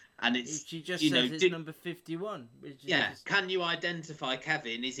building, and it's, she just you says know, it's number 51. Just... Can you identify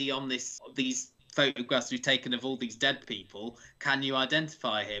Kevin? Is he on these photographs we've taken of all these dead people? Can you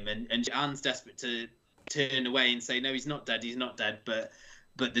identify him? And Anne's desperate to turn away and say, no, he's not dead, but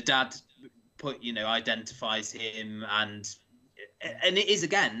the dad identifies him, and it is,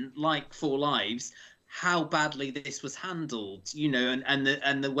 again, like Four Lives, how badly this was handled, you know, and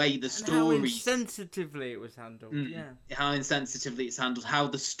the way the story, how insensitively it was handled. How insensitively it's handled, how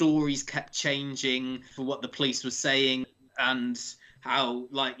the stories kept changing for what the police were saying, and how,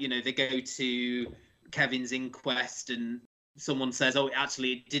 like, you know, they go to Kevin's inquest and someone says, oh,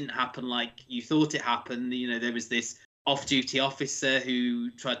 actually, it didn't happen like you thought it happened. You know, there was this off-duty officer who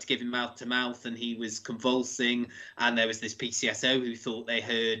tried to give him mouth-to-mouth and he was convulsing. And there was this PCSO who thought they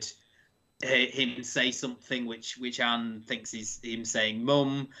heard him say something which Anne thinks is him saying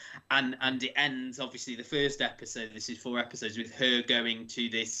mum. And it ends, obviously, the first episode, this is 4 episodes, with her going to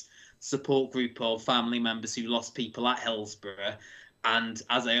this support group of family members who lost people at Hillsborough. And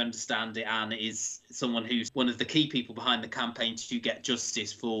as I understand it, Anne is someone who's one of the key people behind the campaign to get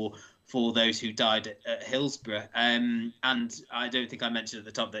justice for those who died at Hillsborough. And I don't think I mentioned at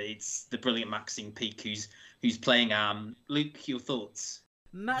the top that it's the brilliant Maxine Peake who's playing Anne. Luke, your thoughts?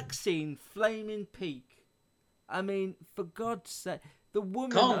 Maxine Flaming Peake. I mean, for God's sake, the woman...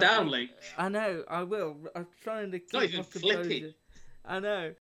 Calm down, Luke. I know, I will. I'm trying to keep not even my composure. flipping. I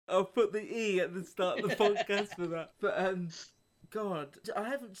know. I'll put the E at the start of the podcast for that. But, God, I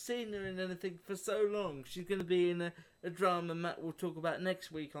haven't seen her in anything for so long. She's going to be in a drama Matt will talk about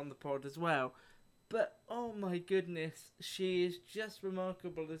next week on the pod as well. But, oh my goodness, she is just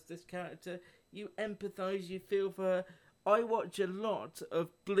remarkable as this character. You empathise, you feel for her. I watch a lot of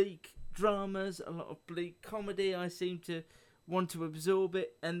bleak dramas, a lot of bleak comedy. I seem to want to absorb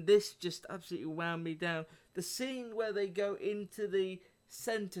it, and this just absolutely wound me down. The scene where they go into the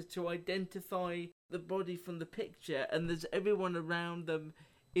centre to identify the body from the picture, and there's everyone around them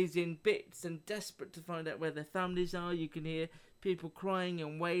is in bits and desperate to find out where their families are. You can hear people crying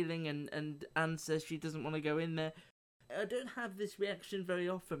and wailing, and Anne says she doesn't want to go in there. I don't have this reaction very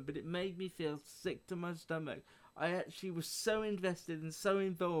often, but it made me feel sick to my stomach. I actually was so invested and so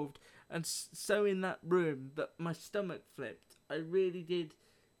involved and so in that room that my stomach flipped. I really did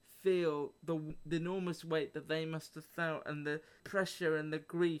feel the enormous weight that they must have felt, and the pressure and the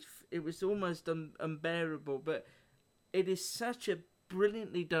grief. It was almost unbearable, but it is such a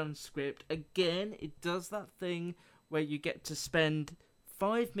brilliantly done script. Again, it does that thing where you get to spend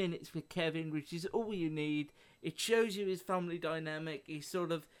 5 minutes with Kevin, which is all you need. It shows you his family dynamic. He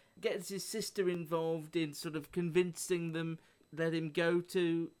sort of gets his sister involved in sort of convincing them, let him go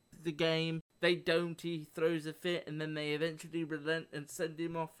to the game. They don't, he throws a fit, and then they eventually relent and send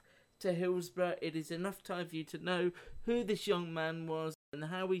him off to Hillsborough. It is enough time for you to know who this young man was and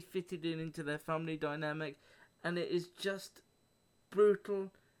how he fitted into their family dynamic, and it is just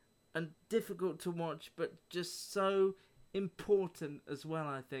brutal and difficult to watch, but just so important as well,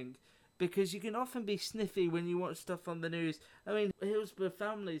 I think, because you can often be sniffy when you watch stuff on the news. I mean, Hillsborough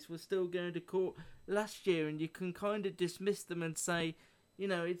families were still going to court last year, and you can kind of dismiss them and say, you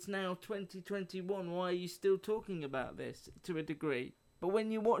know, it's now 2021, why are you still talking about this, to a degree? But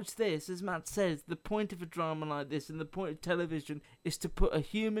when you watch this, as Matt says, the point of a drama like this and the point of television is to put a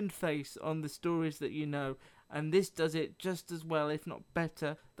human face on the stories that you know. And this does it just as well, if not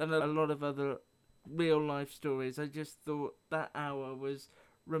better, than a lot of other real-life stories. I just thought that hour was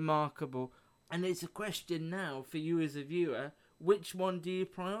remarkable. And it's a question now for you as a viewer, which one do you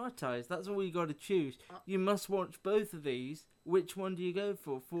prioritise? That's all you got to choose. You must watch both of these. Which one do you go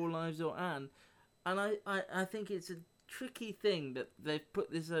for, Four Lives or Anne? And I think it's a tricky thing that they've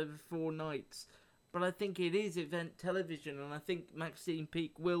put this over 4 nights. But I think it is event television, and I think Maxine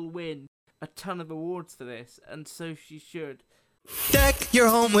Peake will win a ton of awards for this, and so she should. Deck your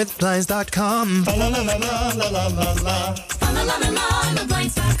home with Blinds.com.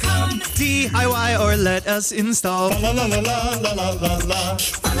 DIY or let us install.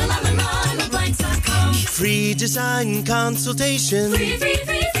 Free design consultation.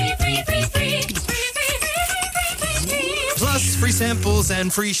 Plus free samples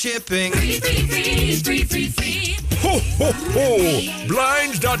and free shipping. Ho, ho, ho!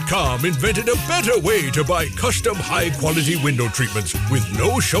 Blinds.com invented a better way to buy custom high-quality window treatments with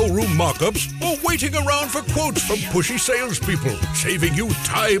no showroom mock-ups or waiting around for quotes from pushy salespeople, saving you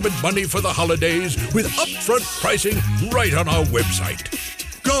time and money for the holidays with upfront pricing right on our website.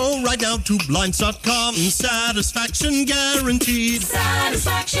 Go right now to Blinds.com. Satisfaction guaranteed.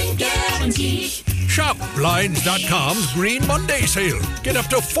 Satisfaction guaranteed. Shop Blinds.com's Green Monday sale. Get up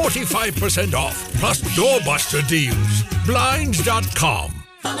to 45% off, plus doorbuster deals. Blinds.com.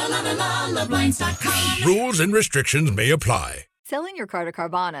 Blinds.com. Rules and restrictions may apply. Selling your car to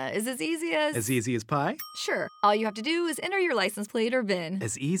Carvana is as easy as... As easy as pie? Sure. All you have to do is enter your license plate or VIN.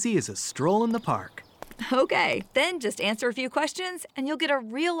 As easy as a stroll in the park. Okay, then just answer a few questions and you'll get a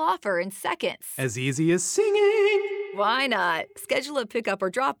real offer in seconds. As easy as singing. Why not? Schedule a pickup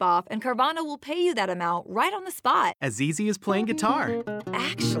or drop off and Carvana will pay you that amount right on the spot. As easy as playing guitar.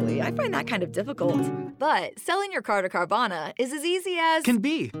 Actually, I find that kind of difficult. But selling your car to Carvana is as easy as... Can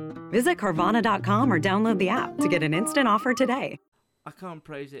be. Visit Carvana.com or download the app to get an instant offer today. I can't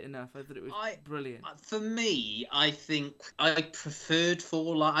praise it enough. I thought it was brilliant. For me, I think I preferred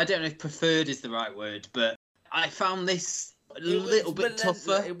Four Lives. I don't know if preferred is the right word, but I found this a little bit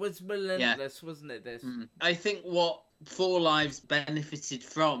tougher. It was relentless, wasn't it, this? I think what Four Lives benefited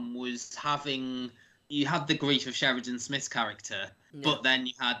from was having... You had the grief of Sheridan Smith's character, but then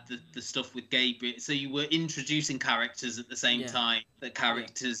you had the stuff with Gabriel. So you were introducing characters at the same time that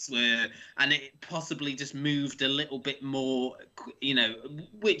characters were... And it possibly just moved a little bit more,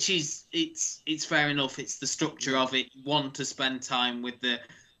 which is... It's fair enough. It's the structure of it. You want to spend time with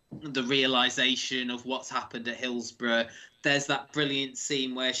the realisation of what's happened at Hillsborough. There's that brilliant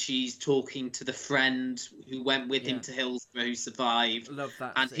scene where she's talking to the friend who went with him to Hillsborough who survived. Love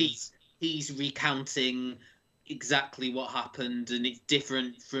that and scene. He's recounting exactly what happened, and it's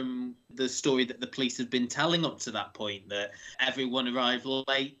different from the story that the police had been telling up to that point, that everyone arrived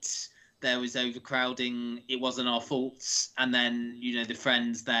late, there was overcrowding, it wasn't our faults, and then, the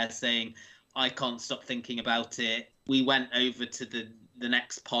friends there saying, I can't stop thinking about it. We went over to the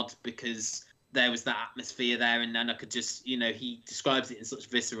next pod because there was that atmosphere there, and then I could just, he describes it in such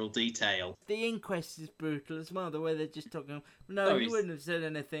visceral detail. The inquest is brutal as well, the way they're just talking. No, he wouldn't have said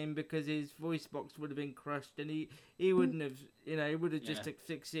anything because his voice box would have been crushed, and he wouldn't have, he would have just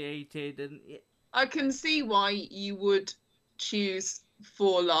asphyxiated. And I can see why you would choose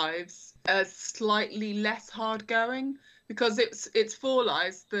Four Lives as slightly less hard going, because it's 4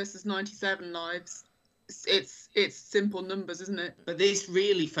 lives versus 97 lives. It's simple numbers, isn't it? But this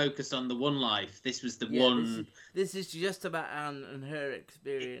really focused on the one life. This was the one. This is just about Anne and her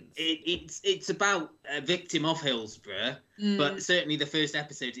experience. It's about a victim of Hillsborough, but certainly the first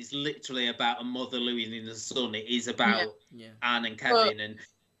episode is literally about a mother losing a son. It is about Anne and Kevin,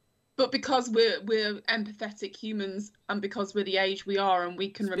 but because we're empathetic humans, and because we're the age we are, and we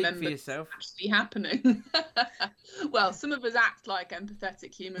can remember what's actually happening. Well, some of us act like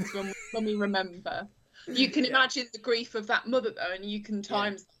empathetic humans when we remember. You can imagine the grief of that mother, though, and you can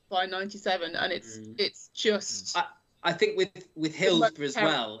times by 97, and it's just... I think with Hillsborough as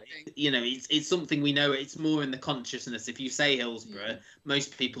well, it's something we know. It's more in the consciousness. If you say Hillsborough,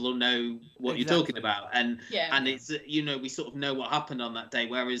 most people will know what you're talking about, and it's we sort of know what happened on that day.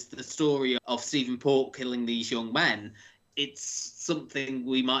 Whereas the story of Stephen Port killing these young men, it's something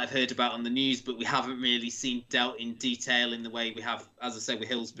we might have heard about on the news, but we haven't really seen dealt in detail in the way we have, as I say, with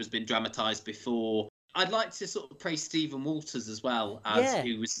Hillsborough's been dramatised before. I'd like to sort of praise Stephen Walters as well,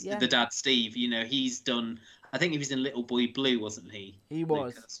 who was the dad, Steve. He's done... I think he was in Little Boy Blue, wasn't he? He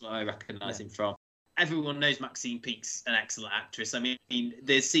was. That's what I recognise him from. Everyone knows Maxine Peake's an excellent actress. I mean,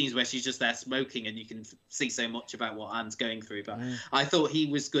 there's scenes where she's just there smoking and you can see so much about what Anne's going through. But I thought he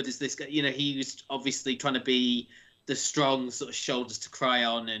was good as this guy. He was obviously trying to be the strong sort of shoulders to cry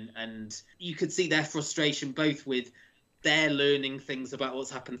on. And you could see their frustration both with... They're learning things about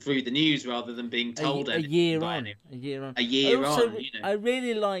what's happened through the news rather than being told a year on. I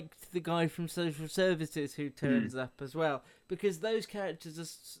really liked the guy from Social Services who turns up as well, because those characters are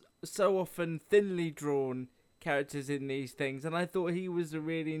so often thinly drawn characters in these things, and I thought he was a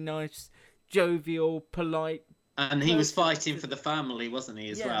really nice jovial, polite. And he was fighting for the family, wasn't he,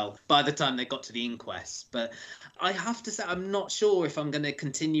 as well, by the time they got to the inquest. But I have to say, I'm not sure if I'm going to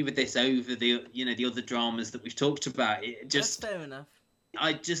continue with this over the other dramas that we've talked about. That's fair enough.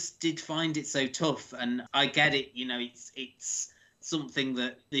 I just did find it so tough, and I get it. It's something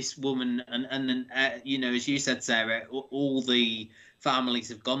that this woman and as you said, Sarah, all the families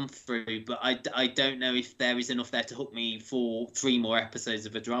have gone through. But I don't know if there is enough there to hook me for 3 more episodes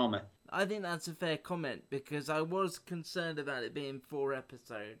of a drama. I think that's a fair comment, because I was concerned about it being 4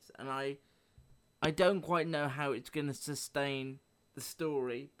 episodes, and I don't quite know how it's going to sustain the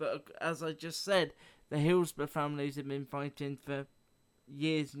story. But as I just said, the Hillsborough families have been fighting for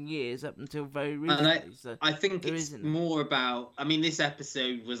years and years up until very recently. And I think it's more about, I mean, this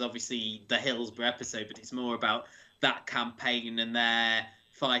episode was obviously the Hillsborough episode, but it's more about that campaign and their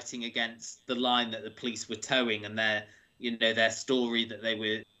fighting against the line that the police were towing, and their story that they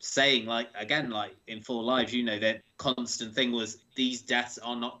were saying, like in 4 Lives, their constant thing was these deaths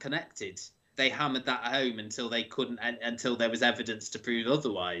are not connected. They hammered that home until they couldn't, until there was evidence to prove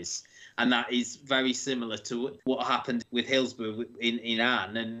otherwise. And that is very similar to what happened with Hillsborough in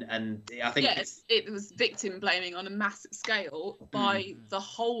Anne. And I think it was victim blaming on a massive scale by the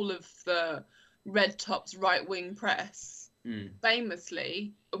whole of the Red Top's right-wing press.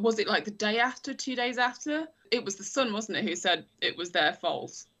 Famously, was it like the day after, 2 days after? It was the Sun, wasn't it, who said it was their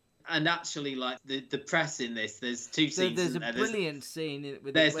fault? And actually, like the press in this, there's 2 scenes. There's a brilliant scene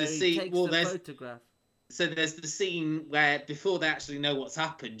with where he takes the photograph. So there's the scene where before they actually know what's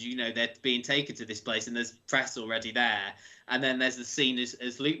happened, they're being taken to this place and there's press already there. And then there's the scene,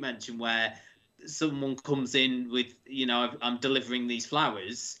 as Luke mentioned, where someone comes in with, I'm delivering these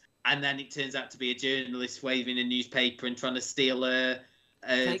flowers. And then it turns out to be a journalist waving a newspaper and trying to steal a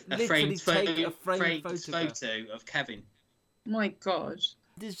framed photo of Kevin. My God.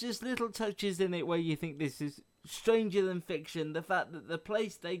 There's just little touches in it where you think this is stranger than fiction. The fact that the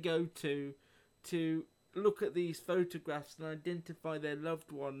place they go to look at these photographs and identify their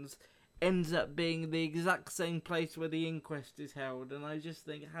loved ones ends up being the exact same place where the inquest is held. And I just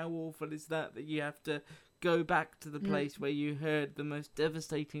think, how awful is that you have to go back to the place where you heard the most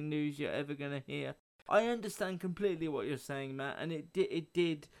devastating news you're ever going to hear. I understand completely what you're saying, Matt, and it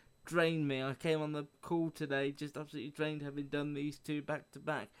did drain me. I came on the call today just absolutely drained, having done these 2 back to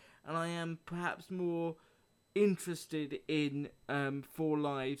back, and I am perhaps more interested in 4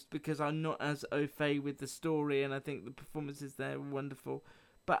 Lives because I'm not as au fait with the story, and I think the performances there are wonderful.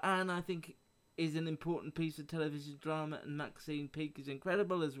 But Anne, I think, is an important piece of television drama, and Maxine Peake is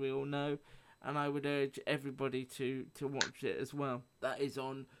incredible, as we all know. And I would urge everybody to watch it as well. That is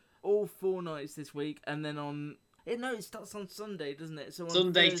on all 4 nights this week, and then it starts on Sunday, doesn't it? So on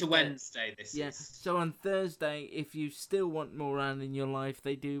Sunday Thursday, to Wednesday. This is. So on Thursday, if you still want more Anne in your life,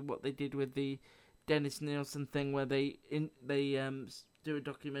 they do what they did with the Dennis Nielsen thing, where they do a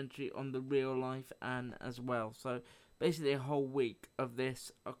documentary on the real life Anne as well. So basically a whole week of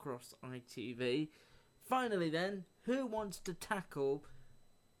this across ITV. Finally, then, who wants to tackle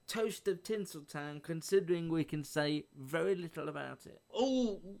Toast of Tinseltown, considering we can say very little about it?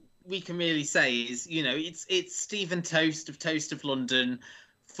 All we can really say is, it's Stephen Toast of London,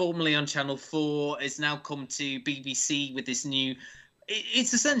 formerly on Channel 4, has now come to BBC with this new...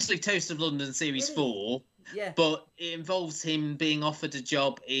 It's essentially Toast of London Series 4, but it involves him being offered a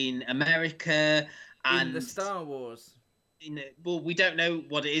job in America and... in the Star Wars. Well, we don't know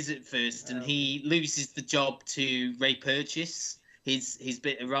what it is at first, and he loses the job to Ray Purchase, his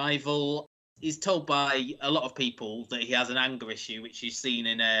bitter rival. He's told by a lot of people that he has an anger issue, which is seen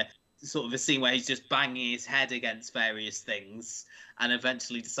in a sort of a scene where he's just banging his head against various things, and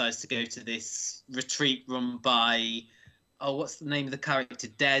eventually decides to go to this retreat run by, what's the name of the character?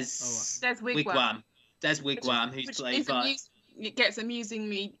 Des Wigwam. Des Wigwam, who's played by... It gets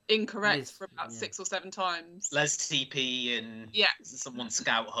amusingly incorrect for about 6 or 7 times. Les TP and someone's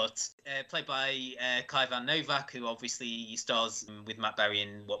Scout Hut. Played by Kai Van Novak, who obviously stars with Matt Berry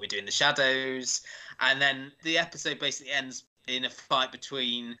in What We Do in the Shadows. And then the episode basically ends in a fight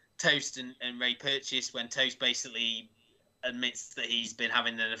between Toast and Ray Purchase, when Toast basically admits that he's been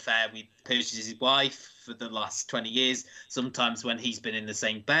having an affair with Purchase's wife for the last 20 years, sometimes when he's been in the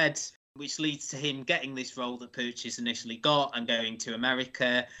same bed, which leads to him getting this role that Purchase initially got and going to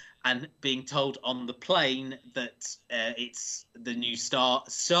America and being told on the plane that it's the new Star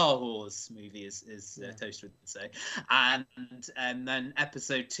Wars movie, as Toast would say. And then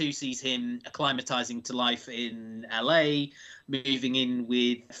episode 2 sees him acclimatizing to life in LA, moving in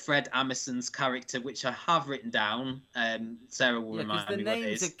with Fred Amerson's character, which I have written down. Sarah will remind me what it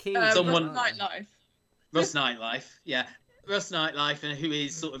is. Russ Nightlife. Russ Nightlife, yeah. Russ Nightlife, and who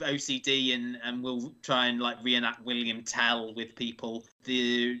is sort of OCD and will try and like reenact William Tell with people.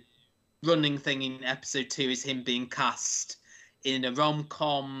 The running thing in episode 2 is him being cast in a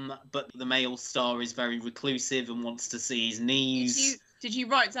rom-com, but the male star is very reclusive and wants to see his knees. Did you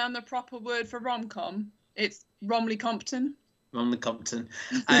write down the proper word for rom-com? It's Romley Compton. Romley Compton.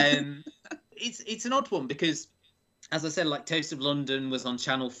 It's an odd one because, as I said, like Toast of London was on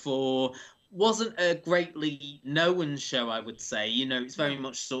Channel 4. Wasn't a greatly known show, I would say. You know, it's very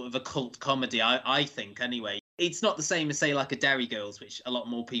much sort of a cult comedy, I think, anyway. It's not the same as, say, like a Derry Girls, which a lot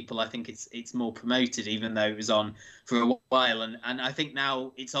more people, I think it's more promoted, even though it was on for a while. And I think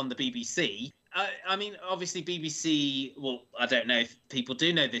now it's on the BBC. I mean, obviously BBC, well, I don't know if people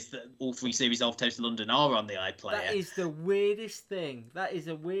do know this, that all 3 series of Toast of London are on the iPlayer. That is the weirdest thing. That is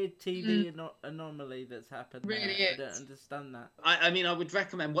a weird TV anomaly that's happened. Really there. is. I don't understand that. I mean, I would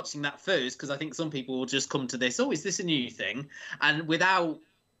recommend watching that first, because I think some people will just come to this, oh, is this a new thing? And without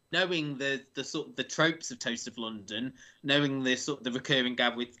knowing the sort of the tropes of Toast of London, knowing the sort of the recurring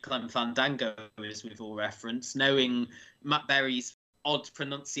gag with Clem Fandango, as we've all referenced, knowing Matt Berry's odd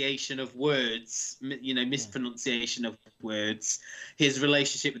pronunciation of words, you know, mispronunciation of words, his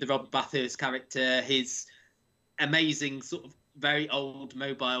relationship with the Robert Bathurst character, his amazing sort of very old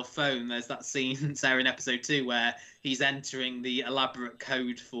mobile phone. There's that scene, Sarah, in episode 2 where he's entering the elaborate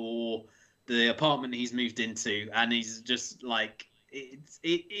code for the apartment he's moved into, and he's just like, it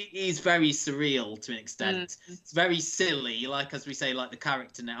is very surreal to an extent. It's very silly, like, as we say, like the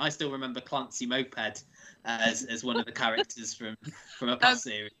character now. I still remember Clancy Moped as one of the characters from a past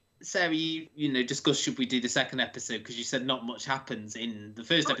series. Sarah, you know, discussed should we do the second episode, because you said not much happens in the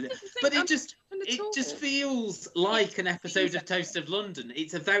first episode, but it just feels like an episode of Toast of London.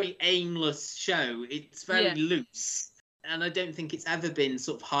 It's a very aimless show. It's very loose, and I don't think it's ever been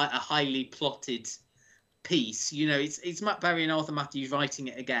sort of a highly plotted piece. You know, it's Matt Berry and Arthur Matthews writing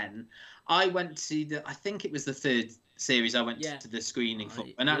it again. I went to I think it was the 3rd series I went to the screening for,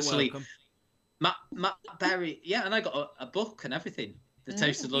 and actually Matt Berry, and I got a book and everything. The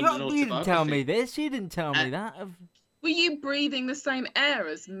Toast of London autobiography. You didn't tell me this. You didn't tell me that. Were you breathing the same air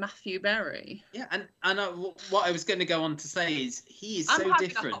as Matthew Berry? Yeah, and what I was going to go on to say is he is so different. I'm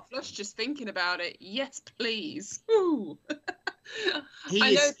having a hot flush just thinking about it. Yes, please. Ooh.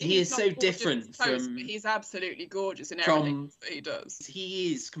 He is so different from. But he's absolutely gorgeous in everything that he does.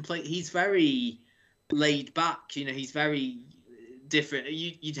 He is complete. He's very laid back. You know, he's very different.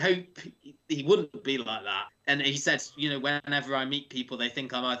 You'd hope he wouldn't be like that. And he said, you know, whenever I meet people, they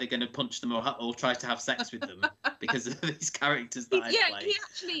think I'm either going to punch them or try to have sex with them because of these characters that I play. He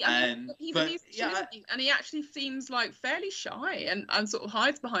actually, and he actually seems like fairly shy and sort of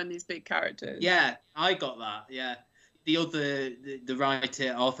hides behind these big characters. Yeah, I got that. Yeah. The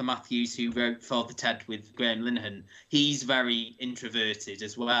writer Arthur Matthews, who wrote Father Ted with Graham Linehan, he's very introverted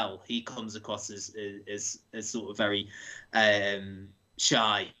as well. He comes across as sort of very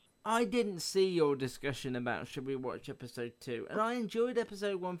shy. I didn't see your discussion about should we watch episode 2, and I enjoyed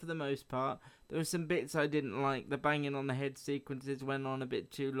episode 1 for the most part. There were some bits I didn't like. The banging on the head sequences went on a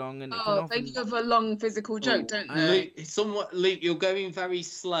bit too long, and they give a long physical joke, don't they? Luke, you're going very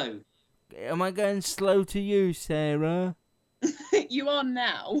slow. Am I going slow to you, Sarah? You are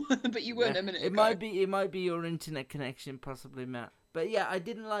now, but you weren't a minute ago. It might be your internet connection, possibly, Matt. But yeah, I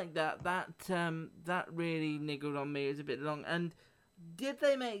didn't like that. That really niggled on me. It was a bit long. And did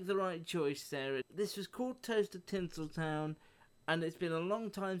they make the right choice, Sarah? This was called Toast of Tinseltown, and it's been a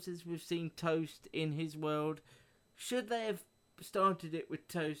long time since we've seen Toast in his world. Should they have started it with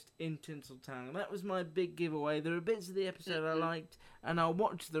Toast in Tinseltown? That was my big giveaway. There are bits of the episode I liked, and I'll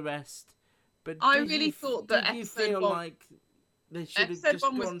watch the rest. But I really thought that did you feel like they should have just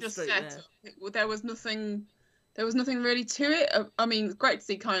gone straight there? There was nothing really to it. I mean, it's great to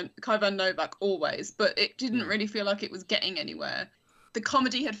see Kai Van Novak always, but it didn't really feel like it was getting anywhere. The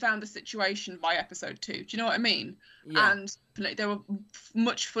comedy had found the situation by episode 2. Do you know what I mean? Yeah. And there were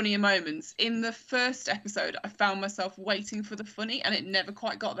much funnier moments. In the first episode, I found myself waiting for the funny, and it never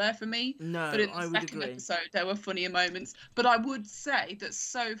quite got there for me. No, but in the second episode, there were funnier moments. But I would say that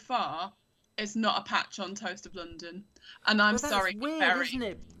so far, it's not a patch on Toast of London. And I'm sorry, weird, isn't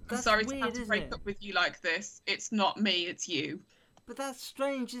it? I'm sorry to have to break up with you like this. It's not me, it's you. But that's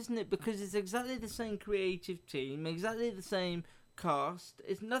strange, isn't it? Because it's exactly the same creative team, exactly the same cast.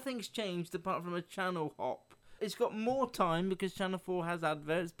 Nothing's changed apart from a channel hop. It's got more time because Channel 4 has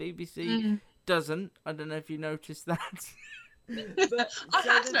adverts, BBC doesn't. I don't know if you noticed that.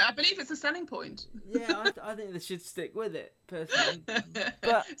 I believe it's a selling point. Yeah, I think they should stick with it, personally.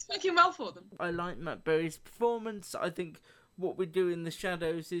 But it's working well for them. I like Matt Berry's performance. I think What We Do in the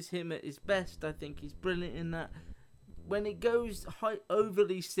Shadows is him at his best. I think he's brilliant in that. when it goes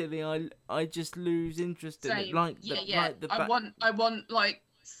overly silly, I just lose interest in it. Like I want like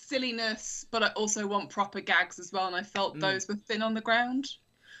silliness, but I also want proper gags as well, and I felt those were thin on the ground.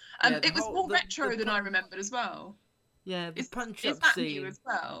 And it was more retro than I remembered as well. Yeah, the punch-up scene as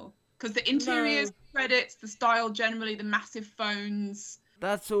well, because the interiors, credits, the style generally, the massive phones.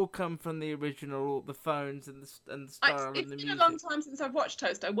 That's all come from the original, the phones and the style and the music. It's been a long time since I've watched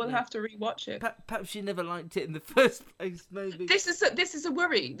Toast. I will have to rewatch it. Perhaps you never liked it in the first place, maybe. This is a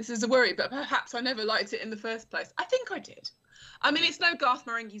worry. This is a worry, but perhaps I never liked it in the first place. I think I did. I mean, it's no Garth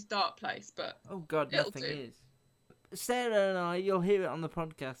Marenghi's Dark Place, but oh god, nothing is. Sarah and I, you'll hear it on the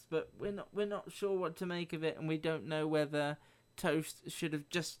podcast, but we're not sure what to make of it, and we don't know whether Toast should have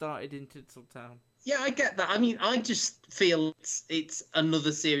just started in Tinseltown. Yeah, I get that. I mean, I just feel it's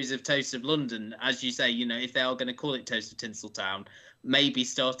another series of Toast of London. As you say, you know, if they are going to call it Toast of Tinseltown, maybe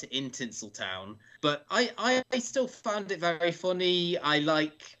start it in Tinseltown. But I still found it very funny. I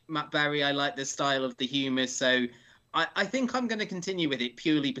like Matt Berry. I like the style of the humour. So I think I'm going to continue with it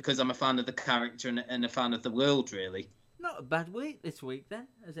purely because I'm a fan of the character and a fan of the world, really. Not a bad week this week, then,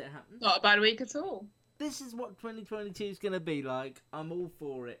 as it happens. Not a bad week at all. This is what 2022 is going to be like. I'm all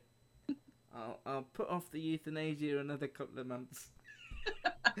for it. I'll put off the euthanasia another couple of months.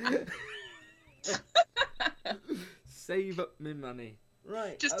 Save up my money.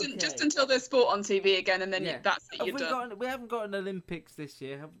 Right. Just until there's sport on TV again, and then that's it. You're done. We haven't got an Olympics this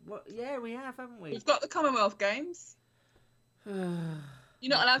year. Yeah, we have, haven't we? We've got the Commonwealth Games. You're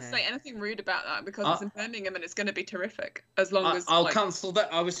not allowed to say anything rude about that because it's in Birmingham and it's going to be terrific. As long as I'll cancel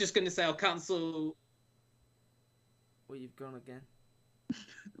that. I was just going to say I'll cancel. Well, you've gone again.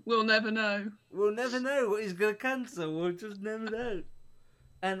 We'll never know. We'll never know what he's going to cancel. We'll just never know.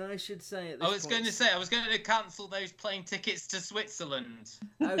 And I should say at this I was going to cancel those plane tickets to Switzerland.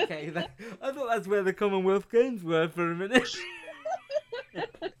 Okay, I thought that's where the Commonwealth Games were for a minute.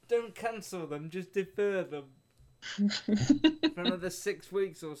 Don't cancel them, just defer them. For another 6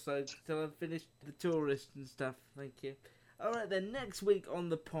 weeks or so till I've finished the tourist and stuff. Thank you. Alright then, next week on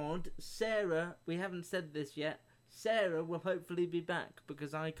the pod, Sarah, we haven't said this yet, Sarah will hopefully be back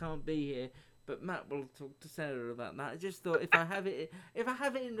because I can't be here, but Matt will talk to Sarah about that. I just thought if I have it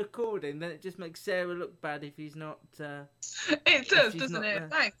in recording, then it just makes Sarah look bad if he's not. It does, doesn't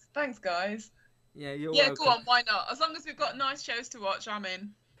it? Thanks, guys. Yeah, you're welcome. Go on, why not? As long as we've got nice shows to watch, I'm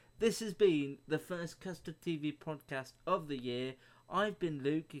in. This has been the first Custard TV podcast of the year. I've been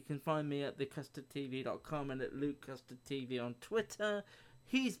Luke. You can find me at thecustardtv.com and at Luke Custard TV on Twitter.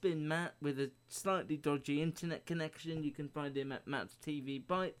 He's been Matt with a slightly dodgy internet connection. You can find him at Matt's TV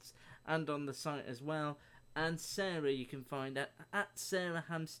Bites and on the site as well. And Sarah you can find at Sarah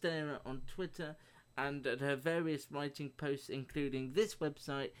Hamstera on Twitter and at her various writing posts, including this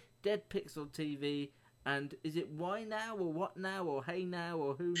website, Dead Pixel TV. And is it Why Now or What Now or Hey Now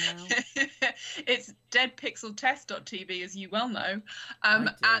or Who Now? It's deadpixeltest.tv, as you well know.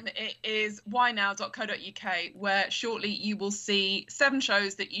 And it is whynow.co.uk, where shortly you will see 7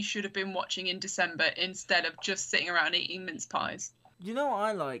 shows that you should have been watching in December instead of just sitting around eating mince pies. You know what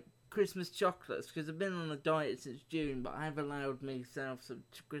I like? Christmas chocolates, because I've been on a diet since June, but I've allowed myself some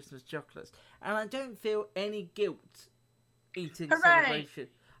Christmas chocolates. And I don't feel any guilt eating celebration.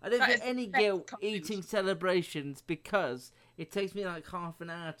 I don't feel any guilt eating celebrations because it takes me like half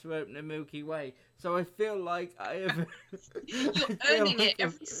an hour to open a Milky Way. So I feel like I have... You're earning it.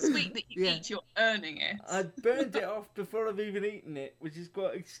 Every sweet that you eat, you're earning it. I burned it off before I've even eaten it, which is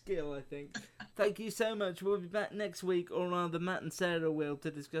quite a skill, I think. Thank you so much. We'll be back next week, or rather Matt and Sarah will, to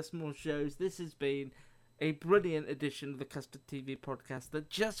discuss more shows. This has been a brilliant edition of the Custard TV podcast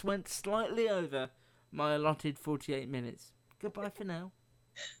that just went slightly over my allotted 48 minutes. Goodbye for now.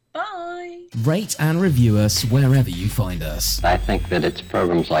 Bye. Rate and review us wherever you find us. I think that it's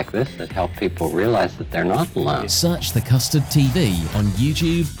programs like this that help people realize that they're not alone. Search The Custard TV on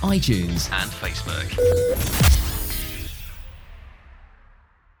YouTube, iTunes, and Facebook.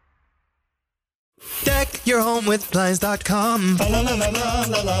 Deck your home with Blinds.com. Blinds.com.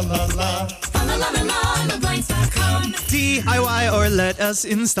 DIY or let us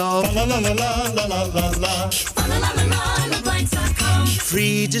install. Blinds.com.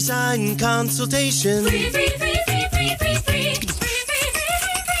 Free design consultation. Free.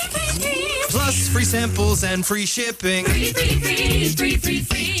 Plus free samples and free shipping. Free.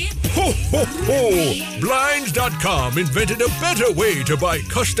 Ho, ho, ho! Blinds.com invented a better way to buy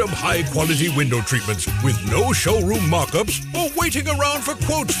custom high-quality window treatments with no showroom mock-ups or waiting around for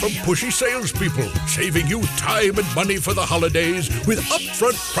quotes from pushy salespeople, saving you time and money for the holidays with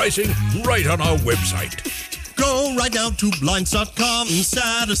upfront pricing right on our website. Go right now to Blinds.com.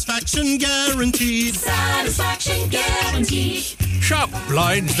 Satisfaction guaranteed. Satisfaction guaranteed. Shop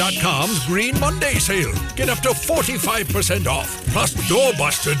Blinds.com's Green Monday sale. Get up to 45% off, plus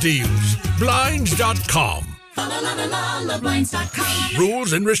doorbuster deals. Blinds.com. Blinds.com.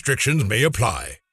 Rules and restrictions may apply.